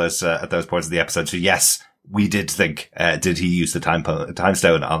about a lot of those at those points of the episode. So yes, we did think, did he use the time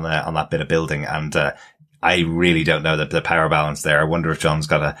stone on that bit of building? And I really don't know the power balance there. I wonder if John's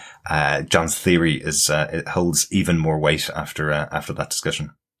got John's theory it holds even more weight after that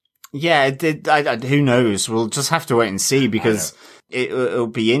discussion. Yeah, it did. Who knows? We'll just have to wait and see, because it'll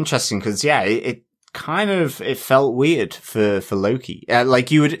be interesting, because it felt weird for Loki.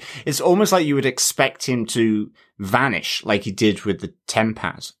 It's almost like you would expect him to vanish like he did with the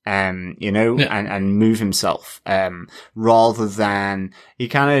Tempad, and move himself, rather than he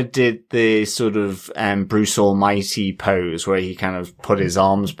kind of did the sort of, Bruce Almighty pose where he kind of put his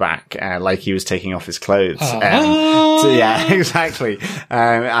arms back, like he was taking off his clothes. Yeah, exactly.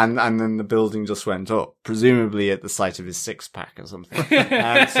 And then the building just went up, presumably at the sight of his six pack or something.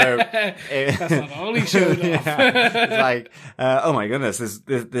 That's not all he showed off. It's like, oh my goodness,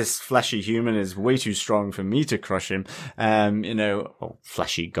 this fleshy human is way too strong for me to crush him.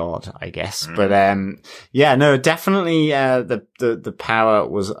 Fleshy god, I guess. But, definitely, the power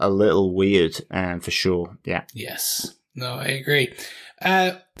was a little weird, for sure. Yeah. Yes. No, I agree.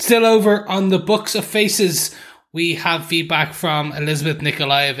 Still over on the Books of Faces, we have feedback from Elizabeth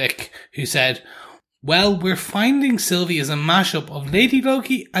Nikolajevic, who said, well, we're finding Sylvie is a mashup of Lady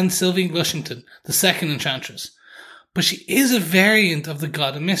Loki and Sylvie Lushington, the second Enchantress. But she is a variant of the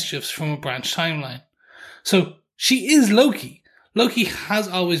God of Mischiefs from a branch timeline. So she is Loki. Loki has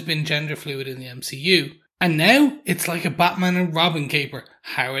always been gender fluid in the MCU. And now it's like a Batman and Robin caper.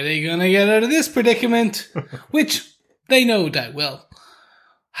 How are they going to get out of this predicament? Which they no doubt will.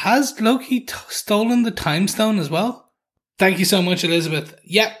 Has Loki stolen the Time Stone as well? Thank you so much, Elizabeth.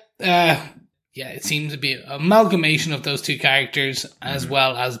 Yeah, it seems to be an amalgamation of those two characters, as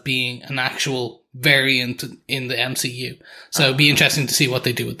well as being an actual variant in the MCU. So it'll be interesting to see what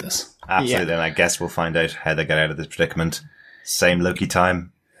they do with this. Absolutely, and I guess we'll find out how they get out of this predicament. Same Loki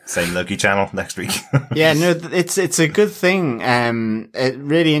time, Same Loki channel next week. Yeah, no, it's a good thing.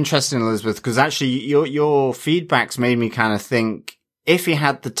 Really interesting, Elizabeth, because actually your feedback's made me kind of think, if he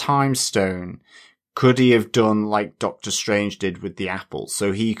had the time stone, could he have done like Doctor Strange did with the apple?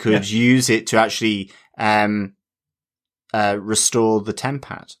 So he could use it to actually restore the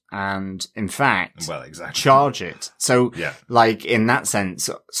Tempad and, in fact, charge it. So, like, in that sense,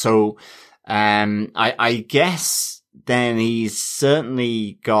 so I guess then he's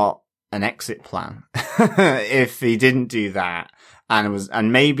certainly got an exit plan if he didn't do that.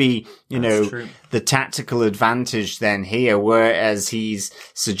 And maybe, the tactical advantage then here, whereas he's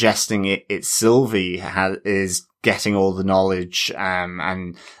suggesting it's Sylvie is getting all the knowledge,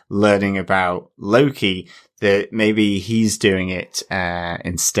 and learning about Loki, that maybe he's doing it,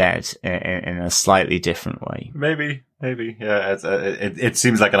 instead in a slightly different way. Maybe. Yeah. It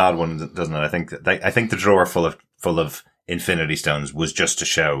seems like an odd one, doesn't it? I think the drawer full of Infinity Stones was just to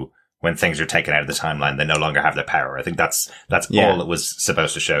show when things are taken out of the timeline, they no longer have their power. I think that's all it was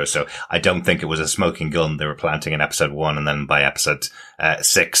supposed to show. So I don't think it was a smoking gun they were planting in episode 1, and then by episode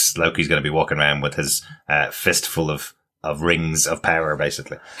 6, Loki's going to be walking around with his fistful of rings of power,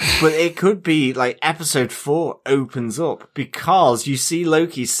 basically. But it could be like episode 4 opens up because you see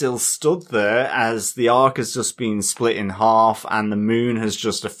Loki still stood there as the arc has just been split in half and the moon has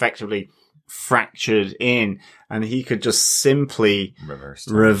just effectively fractured in, and he could just simply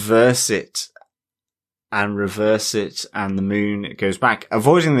reverse it, and the moon goes back,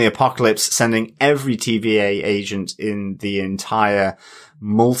 avoiding the apocalypse, sending every TVA agent in the entire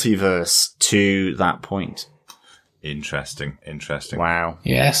multiverse to that point. Interesting. Wow.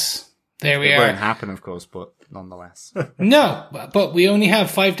 Yes. There we are. It won't happen, of course, but nonetheless. No, but we only have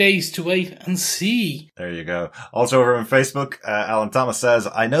 5 days to wait and see. There you go. Also over on Facebook, Alan Thomas says,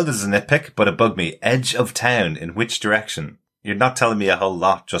 I know this is a nitpick, but it bugged me. Edge of town. In which direction? You're not telling me a whole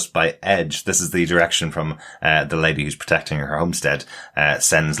lot just by edge. This is the direction from the lady who's protecting her homestead,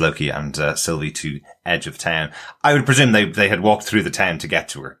 sends Loki and Sylvie to edge of town. I would presume they had walked through the town to get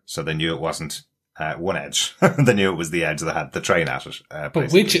to her, so they knew it wasn't one edge. They knew it was the edge that had the train at it.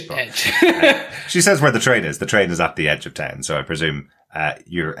 But which edge? She says where the train is. The train is at the edge of town, so I presume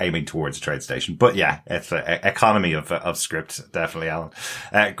you're aiming towards a train station. But yeah, it's an economy of script, definitely, Alan.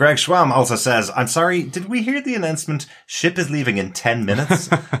 Greg Schwam also says, I'm sorry, did we hear the announcement ship is leaving in 10 minutes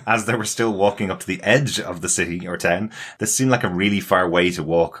as they were still walking up to the edge of the city or town? This seemed like a really far way to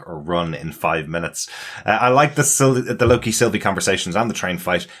walk or run in 5 minutes. I like the Loki Sylvie conversations and the train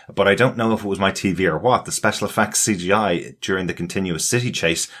fight, but I don't know if it was my TV or what. The special effects CGI during the continuous city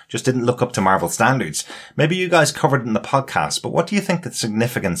chase just didn't look up to Marvel standards. Maybe you guys covered it in the podcast, but what do you think the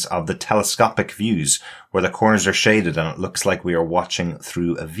significance of the telescopic views where the corners are shaded and it looks like we are watching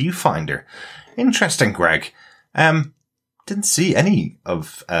through a viewfinder? Interesting, Greg. Didn't see any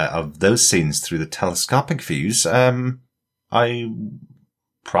of those scenes through the telescopic views. I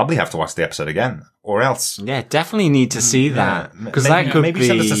probably have to watch the episode again, or else. Yeah, definitely need to see that, because that could maybe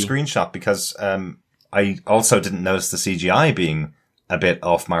send us a screenshot, because I also didn't notice the CGI being a bit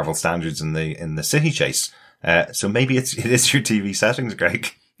off Marvel standards in the city chase. So maybe it is your TV settings,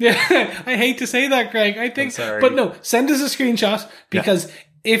 Greg. Yeah, I hate to say that, Greg. I think, but no, send us a screenshot, because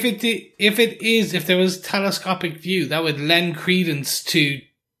if there was telescopic view, that would lend credence to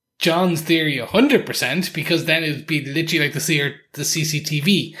John's theory 100%, because then it'd be literally like the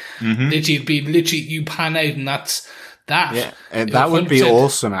CCTV. Mm-hmm. Literally you pan out and that's that. Yeah, and that would be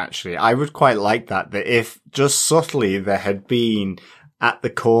awesome, actually. I would quite like that if just subtly there had been at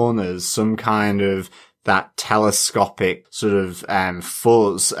the corners some kind of that telescopic sort of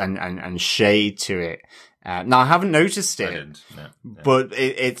fuzz and shade to it. Now, I haven't noticed it, but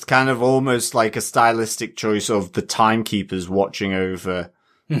it's kind of almost like a stylistic choice of the timekeepers watching over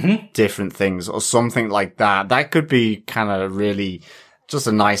different things or something like that. That could be kind of really just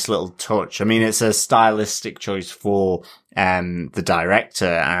a nice little touch. I mean, it's a stylistic choice for the director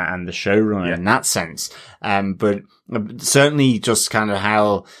and the showrunner in that sense. But certainly just kind of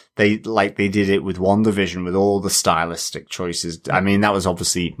how they did it with WandaVision with all the stylistic choices. I mean, that was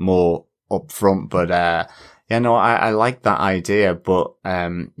obviously more upfront, but I like that idea, but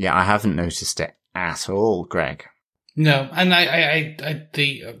I haven't noticed it at all, Greg. No, and I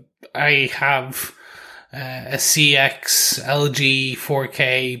have a CX LG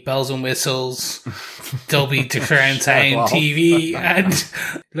 4K bells and whistles Dolby Surround Sound TV, and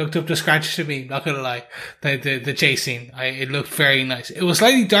looked up to scratch to me, not gonna lie. The chase scene, it looked very nice. It was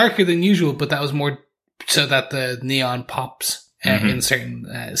slightly darker than usual, but that was more so that the neon pops in certain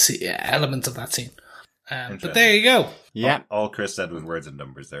elements of that scene. But there you go. Yeah. All Chris said was words and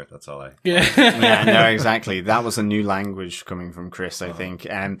numbers there. That's all I... Yeah, no, exactly. That was a new language coming from Chris, I think.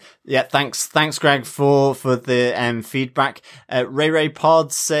 Yeah, thanks, Greg, for the feedback. Ray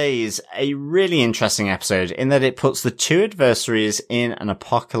Pod says, a really interesting episode in that it puts the two adversaries in an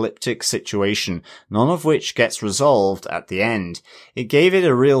apocalyptic situation, none of which gets resolved at the end. It gave it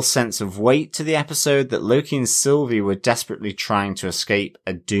a real sense of weight to the episode that Loki and Sylvie were desperately trying to escape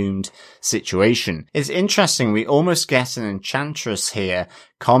a doomed situation. It's interesting, we almost get an enchantress here.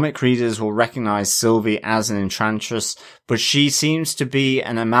 Comic readers will recognize Sylvie as an enchantress, but she seems to be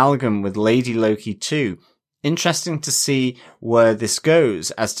an amalgam with Lady Loki too. Interesting to see where this goes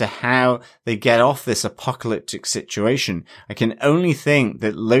as to how they get off this apocalyptic situation. I can only think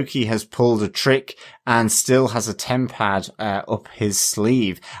that Loki has pulled a trick and still has a tempad up his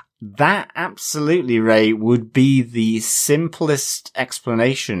sleeve. That absolutely, Ray, would be the simplest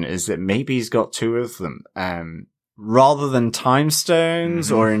explanation, is that maybe he's got two of them. Rather than time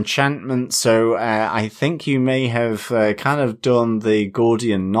stones or enchantment. So I think you may have kind of done the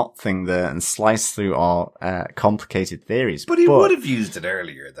Gordian knot thing there and sliced through our complicated theories. But he would have used it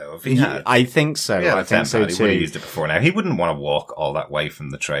earlier, though, if he had. I think so. Yeah, I think so too. He too. would have used it before now. He wouldn't want to walk all that way from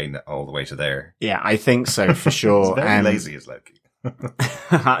the train all the way to there. Yeah, I think so for sure. He's very lazy as Loki.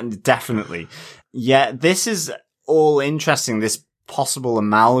 Definitely. Yeah, this is all interesting. This possible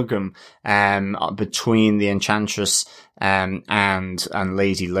amalgam between the Enchantress and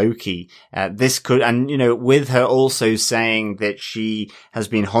Lady Loki. This could, and you know, with her also saying that she has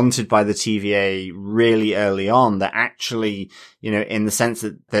been hunted by the TVA really early on, that actually, you know, in the sense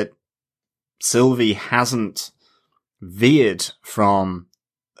that Sylvie hasn't veered from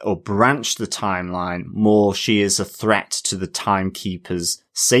or branched the timeline, more she is a threat to the Timekeeper's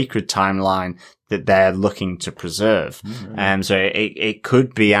sacred timeline that they're looking to preserve. So it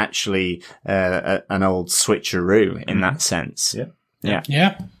could be actually an old switcheroo in that sense.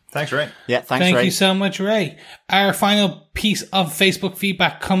 Yeah. Thanks, Ray. Yeah, thanks, Thank Ray. you so much, Ray. Our final piece of Facebook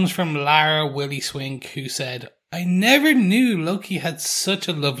feedback comes from Lara Willie Swink, who said, I never knew Loki had such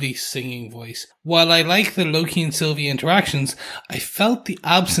a lovely singing voice. While I like the Loki and Sylvie interactions, I felt the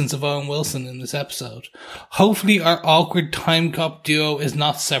absence of Owen Wilson in this episode. Hopefully our awkward time cop duo is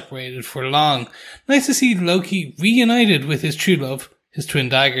not separated for long. Nice to see Loki reunited with his true love, his twin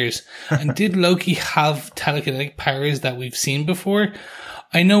daggers. And did Loki have telekinetic powers that we've seen before?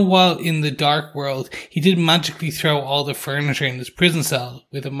 I know while in the Dark World, he did magically throw all the furniture in his prison cell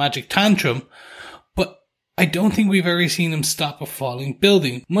with a magic tantrum, but I don't think we've ever seen him stop a falling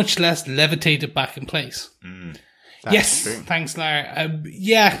building, much less levitate it back in place. Yes, true. Thanks, Lara.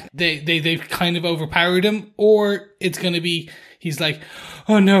 Yeah, they've kind of overpowered him, or it's going to be he's like,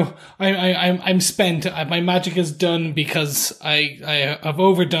 oh no, I'm spent. My magic is done because I have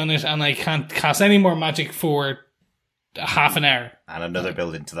overdone it, and I can't cast any more magic for half an hour. And another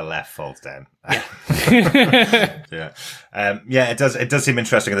building to the left falls down. Yeah. It does seem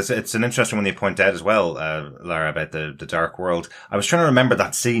interesting. It's an interesting one you point out as well, Lara, about the Dark World. I was trying to remember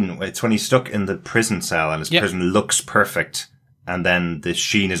that scene. It's when he's stuck in the prison cell and his prison looks perfect. And then the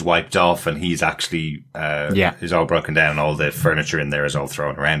sheen is wiped off and he's actually, is all broken down. All the furniture in there is all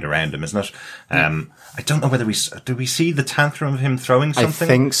thrown around him, isn't it? I don't know whether do we see the tantrum of him throwing something? I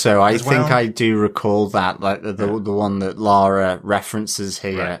think so. I think I do recall that, like the one that Lara references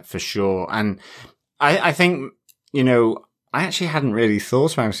here for sure. And I think, you know, I actually hadn't really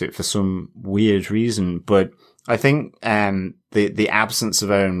thought about it for some weird reason, but I think, the absence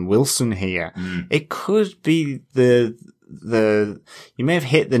of Owen Wilson here, it could be you may have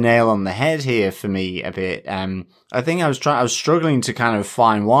hit the nail on the head here for me a bit. I think I was struggling to kind of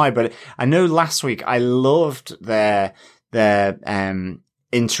find why, but I know last week I loved their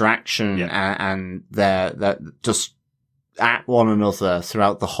interaction and their just at one another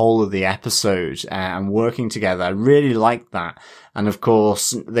throughout the whole of the episode and working together. I really liked that. And of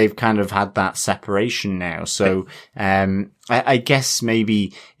course, they've kind of had that separation now. So, I guess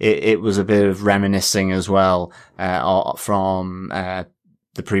maybe it was a bit of reminiscing as well, from,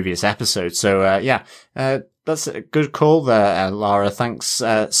 the previous episode. So, that's a good call there, Lara. Thanks,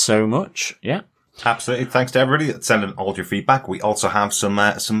 so much. Yeah. Absolutely. Thanks to everybody that sent in all your feedback. We also have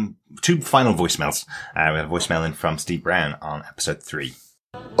some two final voicemails. We have a voicemail in from Steve Brown on episode 3.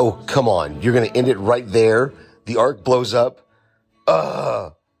 Oh, come on. You're going to end it right there? The arc blows up?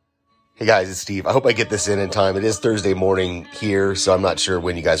 Hey guys, it's Steve. I hope I get this in time. It is Thursday morning here, so I'm not sure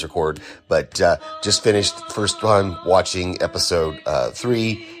when you guys record, but just finished first time watching episode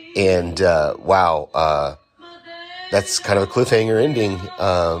 3, and wow, that's kind of a cliffhanger ending.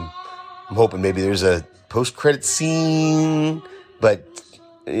 I'm hoping maybe there's a post-credit scene, but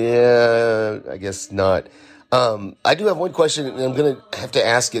yeah, I guess not. I do have one question, and I'm going to have to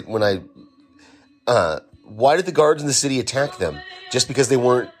ask it when why did the guards in the city attack them? Just because they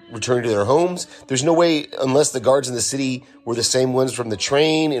weren't returning to their homes? There's no way, unless the guards in the city were the same ones from the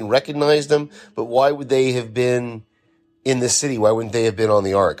train and recognized them, but why would they have been in the city? Why wouldn't they have been on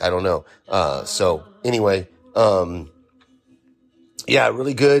the Ark? I don't know. So anyway, yeah,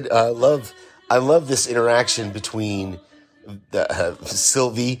 really good. I love this interaction between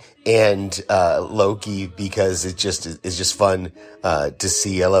Sylvie and Loki, because it's just fun to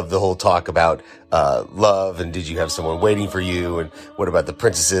see. I love the whole talk about love, and did you have someone waiting for you, and what about the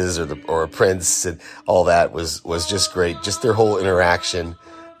princesses or a prince, and all that was just great. Just their whole interaction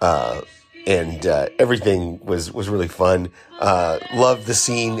and everything was really fun. Loved the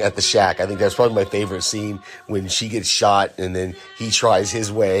scene at the shack. I think that's probably my favorite scene, when she gets shot and then he tries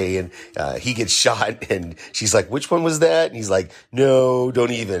his way and he gets shot and she's like, which one was that? And he's like, no,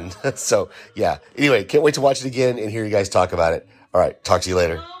 don't even. So yeah. Anyway, can't wait to watch it again and hear you guys talk about it. All right. Talk to you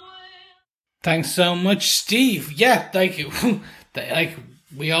later. Thanks so much, Steve. Yeah, thank you.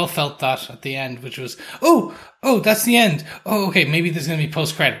 We all felt that at the end, which was, oh, that's the end. Oh, okay, maybe there's going to be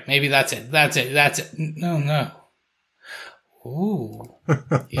post-credit. Maybe that's it. No. Ooh.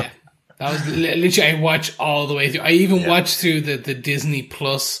 Yeah. That was literally, I watched all the way through. I even watched through the Disney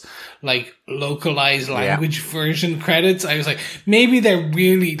Plus, localized language version credits. I was like, maybe they're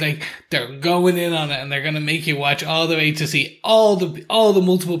really, they're going in on it and they're going to make you watch all the way to see all the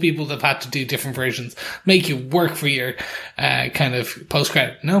multiple people that have had to do different versions, make you work for your, kind of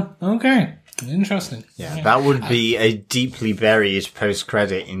post-credit. No? Okay. Interesting. Yeah, that would be a deeply buried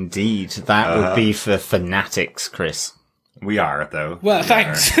post-credit indeed. That would be for fanatics, Chris. We are, though. Well,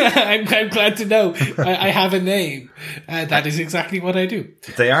 thanks. I'm glad to know I have a name. That is exactly what I do.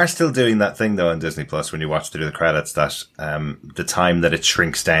 They are still doing that thing, though, on Disney Plus, when you watch through the credits, that the time that it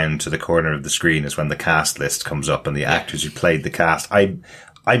shrinks down to the corner of the screen is when the cast list comes up and the actors who played the cast.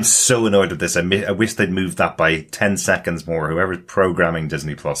 I'm so annoyed with this. I wish they'd moved that by 10 seconds more. Whoever's programming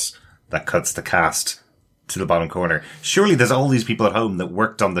Disney Plus, that cuts the cast to the bottom corner. Surely there's all these people at home that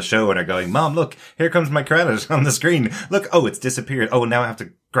worked on the show and are going, Mom, look, here comes my credit on the screen. Look, it's disappeared. Oh, now I have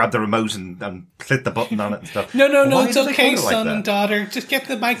to grab the remote and click the button on it and stuff. No, it's okay, son and daughter. Just get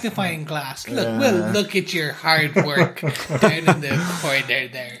the magnifying glass. Look, we'll look at your hard work down in the corner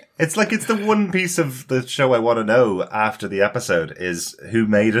there. It's it's the one piece of the show I want to know after the episode is who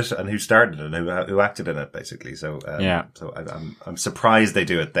made it and who started it and who acted in it, basically. So, So I'm surprised they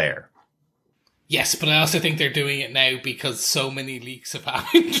do it there. Yes, but I also think they're doing it now because so many leaks have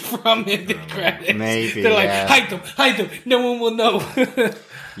happened from in the credits. Maybe, they're like, hide them, no one will know.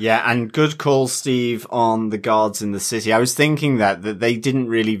 Yeah, and good call, Steve, on the guards in the city. I was thinking that they didn't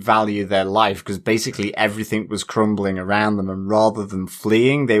really value their life because basically everything was crumbling around them, and rather than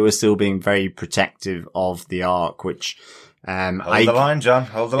fleeing, they were still being very protective of the Ark, which... Hold the line, John.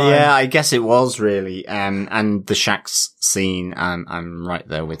 Hold the line. Yeah, I guess it was really. And the Shaxx scene, I'm right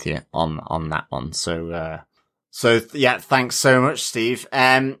there with you on that one. So yeah, thanks so much, Steve.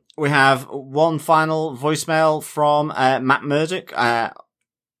 We have one final voicemail from, Matt Murdock,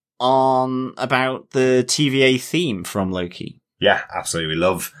 on about the TVA theme from Loki. Yeah, absolutely. We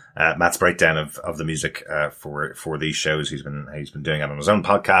love Matt's breakdown of the music for these shows. He's been doing it on his own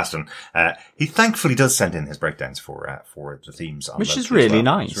podcast, and he thankfully does send in his breakdowns for the themes on which is really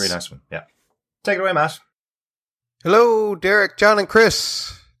nice. It's a really nice one. Yeah, take it away, Matt. Hello, Derek, John, and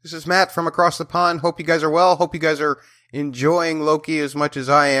Chris. This is Matt from across the pond. Hope you guys are well. Hope you guys are enjoying Loki as much as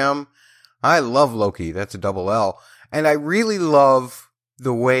I am. I love Loki. That's a double L, and I really love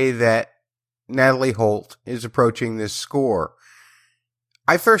the way that Natalie Holt is approaching this score.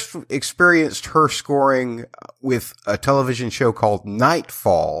 I first experienced her scoring with a television show called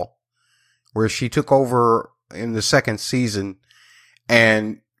Nightfall, where she took over in the second season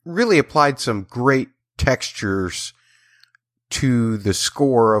and really applied some great textures to the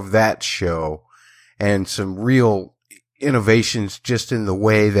score of that show and some real innovations just in the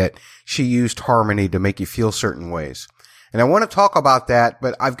way that she used harmony to make you feel certain ways. And I want to talk about that,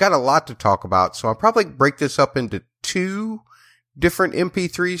 but I've got a lot to talk about, so I'll probably break this up into 2 different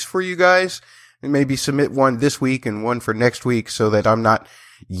MP3s for you guys, and maybe submit one this week and one for next week so that I'm not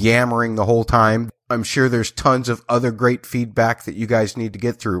yammering the whole time. I'm sure there's tons of other great feedback that you guys need to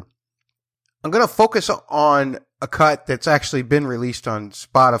get through. I'm going to focus on a cut that's actually been released on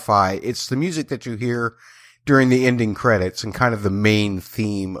Spotify. It's the music that you hear during the ending credits and kind of the main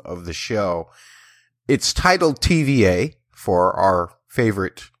theme of the show. It's titled TVA for our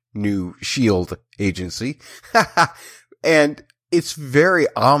favorite new S.H.I.E.L.D. agency. And it's very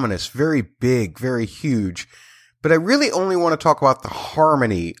ominous, very big, very huge. But I really only want to talk about the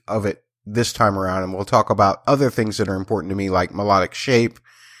harmony of it this time around, and we'll talk about other things that are important to me, like melodic shape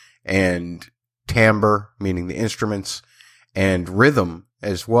and timbre, meaning the instruments, and rhythm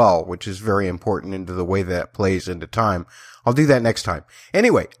as well, which is very important into the way that plays into time. I'll do that next time.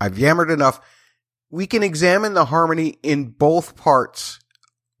 Anyway, I've yammered enough. We can examine the harmony in both parts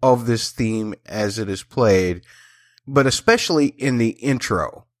of this theme as it is played, but especially in the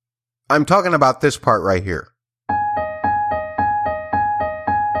intro. I'm talking about this part right here.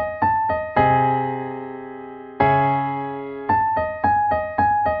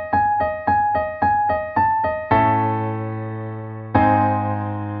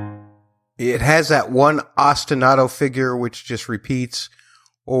 It has that one ostinato figure which just repeats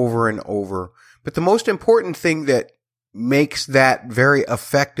over and over. But the most important thing that makes that very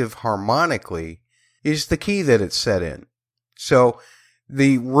effective harmonically is the key that it's set in. So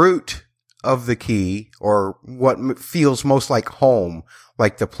the root of the key, or what feels most like home,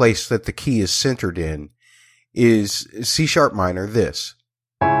 like the place that the key is centered in, is C sharp minor, this.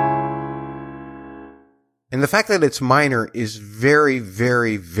 And the fact that it's minor is very,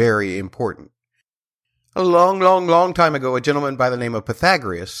 very, very important. A long time ago, a gentleman by the name of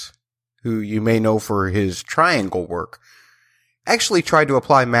Pythagoras, who you may know for his triangle work, actually tried to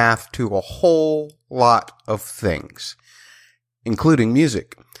apply math to a whole lot of things, including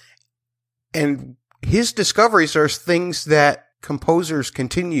music. And his discoveries are things that composers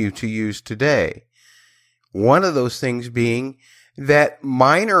continue to use today. One of those things being that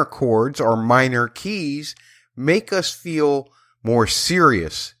minor chords or minor keys make us feel more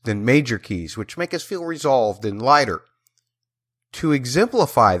serious than major keys, which make us feel resolved and lighter. To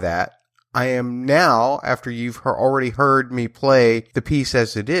exemplify that, I am now, after you've already heard me play the piece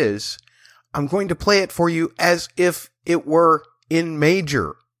as it is, I'm going to play it for you as if it were in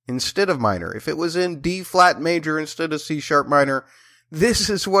major instead of minor. If it was in D flat major instead of C sharp minor, this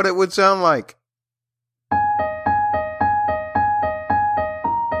is what it would sound like.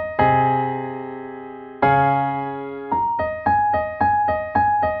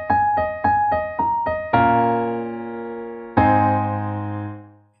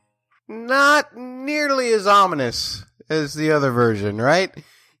 Not nearly as ominous as the other version, right?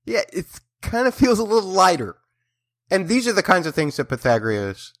 Yeah, it kind of feels a little lighter. And these are the kinds of things that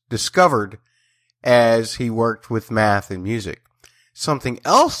Pythagoras discovered as he worked with math and music. Something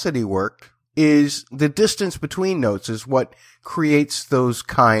else that he worked is the distance between notes is what creates those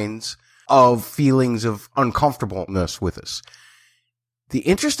kinds of feelings of uncomfortableness with us. The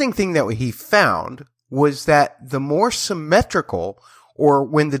interesting thing that he found was that the more symmetrical, or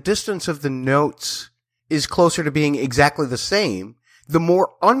when the distance of the notes is closer to being exactly the same, the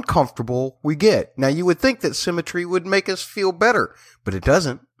more uncomfortable we get. Now, you would think that symmetry would make us feel better, but it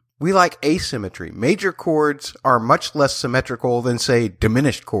doesn't. We like asymmetry. Major chords are much less symmetrical than, say,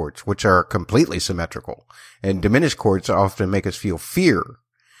 diminished chords, which are completely symmetrical. And diminished chords often make us feel fear.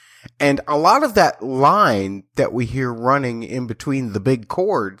 And a lot of that line that we hear running in between the big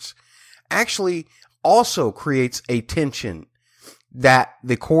chords actually also creates a tension that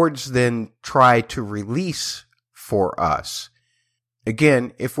the chords then try to release for us.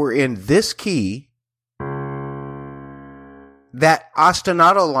 Again, if we're in this key, that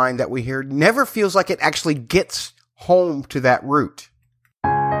ostinato line that we hear never feels like it actually gets home to that root.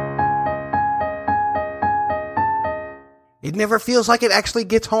 It never feels like it actually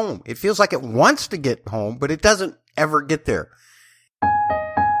gets home. It feels like it wants to get home, but it doesn't ever get there.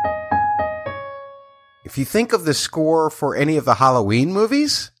 If you think of the score for any of the Halloween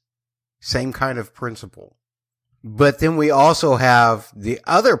movies, same kind of principle. But then we also have the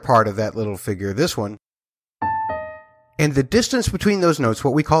other part of that little figure, this one. And the distance between those notes,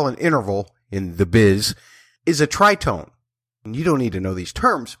 what we call an interval in the biz, is a tritone. And you don't need to know these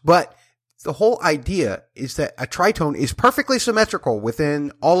terms, but the whole idea is that a tritone is perfectly symmetrical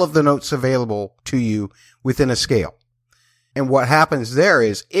within all of the notes available to you within a scale. And what happens there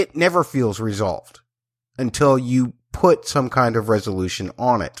is it never feels resolved until you put some kind of resolution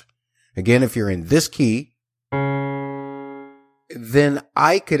on it. Again, if you're in this key, then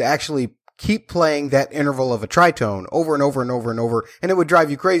I could actually keep playing that interval of a tritone over and over and over and over, and it would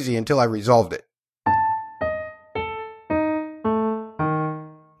drive you crazy until I resolved it.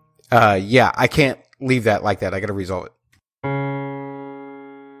 Yeah, I can't leave that like that. I gotta resolve it.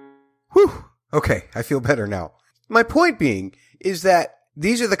 Whew. Okay, I feel better now. My point being is that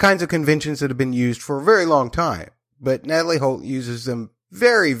these are the kinds of conventions that have been used for a very long time, but Natalie Holt uses them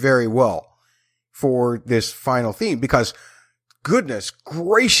very, very well for this final theme because, goodness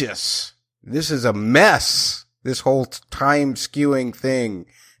gracious, this is a mess This whole time skewing thing.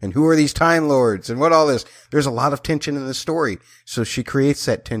 And who are these Time Lords and what all this? There's a lot of tension in the story. So she creates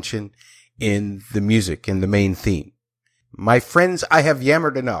that tension in the music, in the main theme. My friends, I have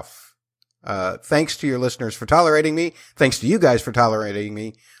yammered enough. Thanks to your listeners for tolerating me. Thanks to you guys for tolerating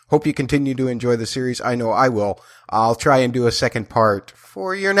me. Hope you continue to enjoy the series. I know I will. I'll try and do a second part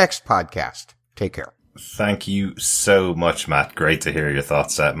for your next podcast. Take care. Thank you so much, Matt. Great to hear your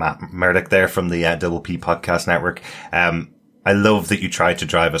thoughts. Matt Murdoch there from the Double P Podcast Network. I love that you tried to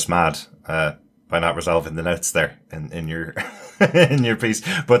drive us mad by not resolving the notes there in your in your piece.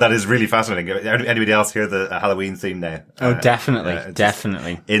 But that is really fascinating. Anybody else hear the Halloween theme now? Oh,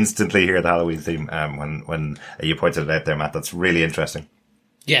 definitely. Instantly hear the Halloween theme when you pointed it out there, Matt. That's really interesting.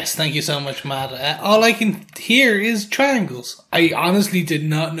 Yes, thank you so much, Matt. All I can hear is triangles. I honestly did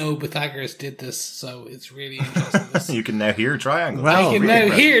not know Pythagoras did this, so it's really interesting. You can now hear triangles. Well, I can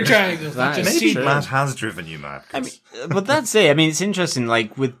now hear triangles. Maybe Matt has driven you mad. I mean, but that's it. I mean, it's interesting,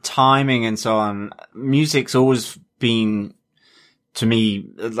 like, with timing and so on, music's always been, to me,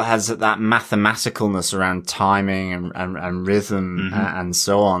 has that mathematicalness around timing and rhythm and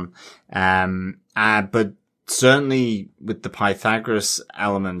so on. But certainly with the Pythagoras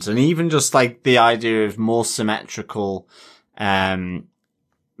element, and even just like the idea of more symmetrical,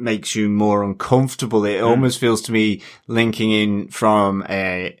 makes you more uncomfortable. It almost feels to me linking in from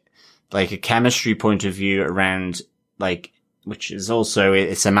a chemistry point of view around, like, which is also,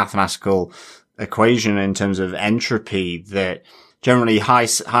 it's a mathematical equation in terms of entropy, that generally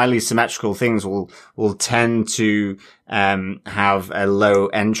highly symmetrical things will tend to, have a low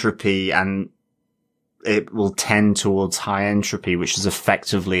entropy, and it will tend towards high entropy, which is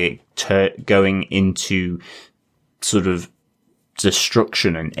effectively going into sort of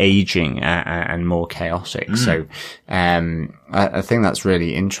destruction and aging and more chaotic. So, I think that's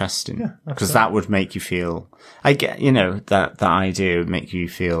really interesting, because that would make you feel, I get, that idea would make you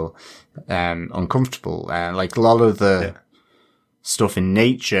feel, uncomfortable. Like a lot of the stuff in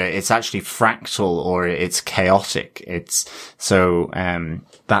nature, it's actually fractal or it's chaotic.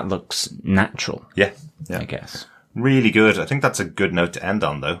 That looks natural. Yeah. I guess. Really good. I think that's a good note to end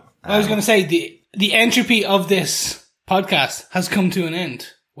on, though. I was going to say, the entropy of this podcast has come to an end.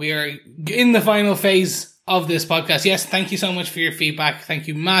 We are in the final phase of this podcast. Yes, thank you so much for your feedback. Thank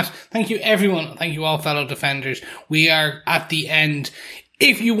you, Matt. Thank you, everyone. Thank you, all fellow defenders. We are at the end.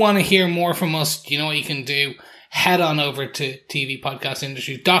 If you want to hear more from us, you know what you can do. Head on over to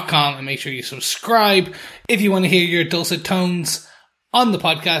tvpodcastindustries.com and make sure you subscribe. If you want to hear your dulcet tones on the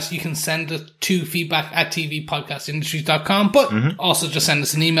podcast, you can send it to feedback@tvpodcastindustries.com, but also just send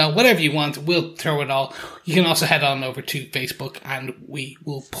us an email, whatever you want. We'll throw it all. You can also head on over to Facebook and we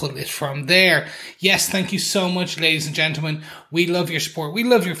will pull it from there. Yes, thank you so much, ladies and gentlemen. We love your support. We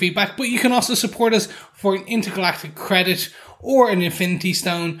love your feedback, but you can also support us for an intergalactic credit or an Infinity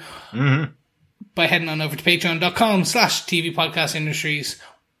Stone by heading on over to patreon.com/tvpodcastindustries,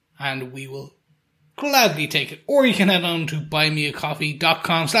 and we will gladly take it. Or you can head on to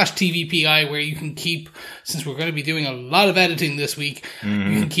buymeacoffee.com/tvpi, where you can keep, since we're going to be doing a lot of editing this week, you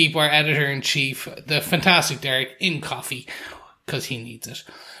can keep our editor-in-chief, the fantastic Derek, in coffee, because he needs it.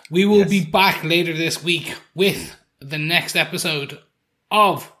 We will be back later this week with the next episode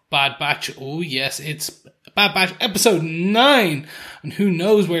of Bad Batch. Oh yes, it's Bad Batch episode 9, and who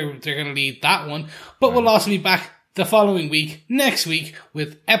knows where they're going to lead that one. But we'll also be back the following week, next week,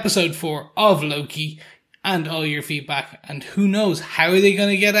 with episode 4 of Loki, and all your feedback. And who knows, how are they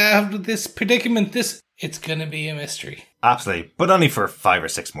going to get out of this predicament? It's going to be a mystery. Absolutely, but only for 5 or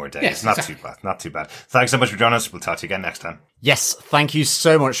 6 more days. Yes, not too bad. Not too bad. Thanks so much for joining us. We'll talk to you again next time. Yes, thank you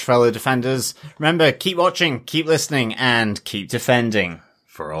so much, fellow defenders. Remember, keep watching, keep listening, and keep defending.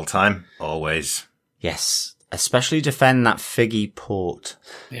 For all time, always. Yes, especially defend that figgy port.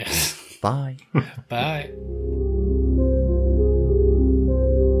 Yes. Bye. Bye.